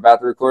out. And we're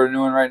about to record a new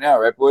one right now.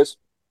 Right, boys?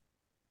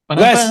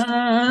 Let's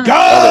go!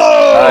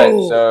 All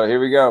right, so here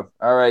we go.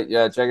 All right,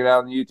 yeah, check it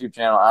out on the YouTube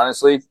channel.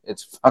 Honestly,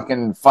 it's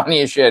fucking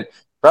funny as shit.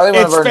 Probably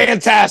one It's of our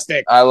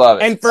fantastic. I love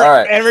it. And for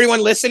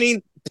everyone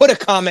listening, put a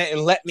comment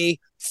and let me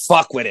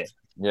fuck with it.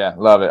 Yeah,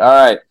 love it. All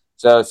right,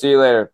 so see you later.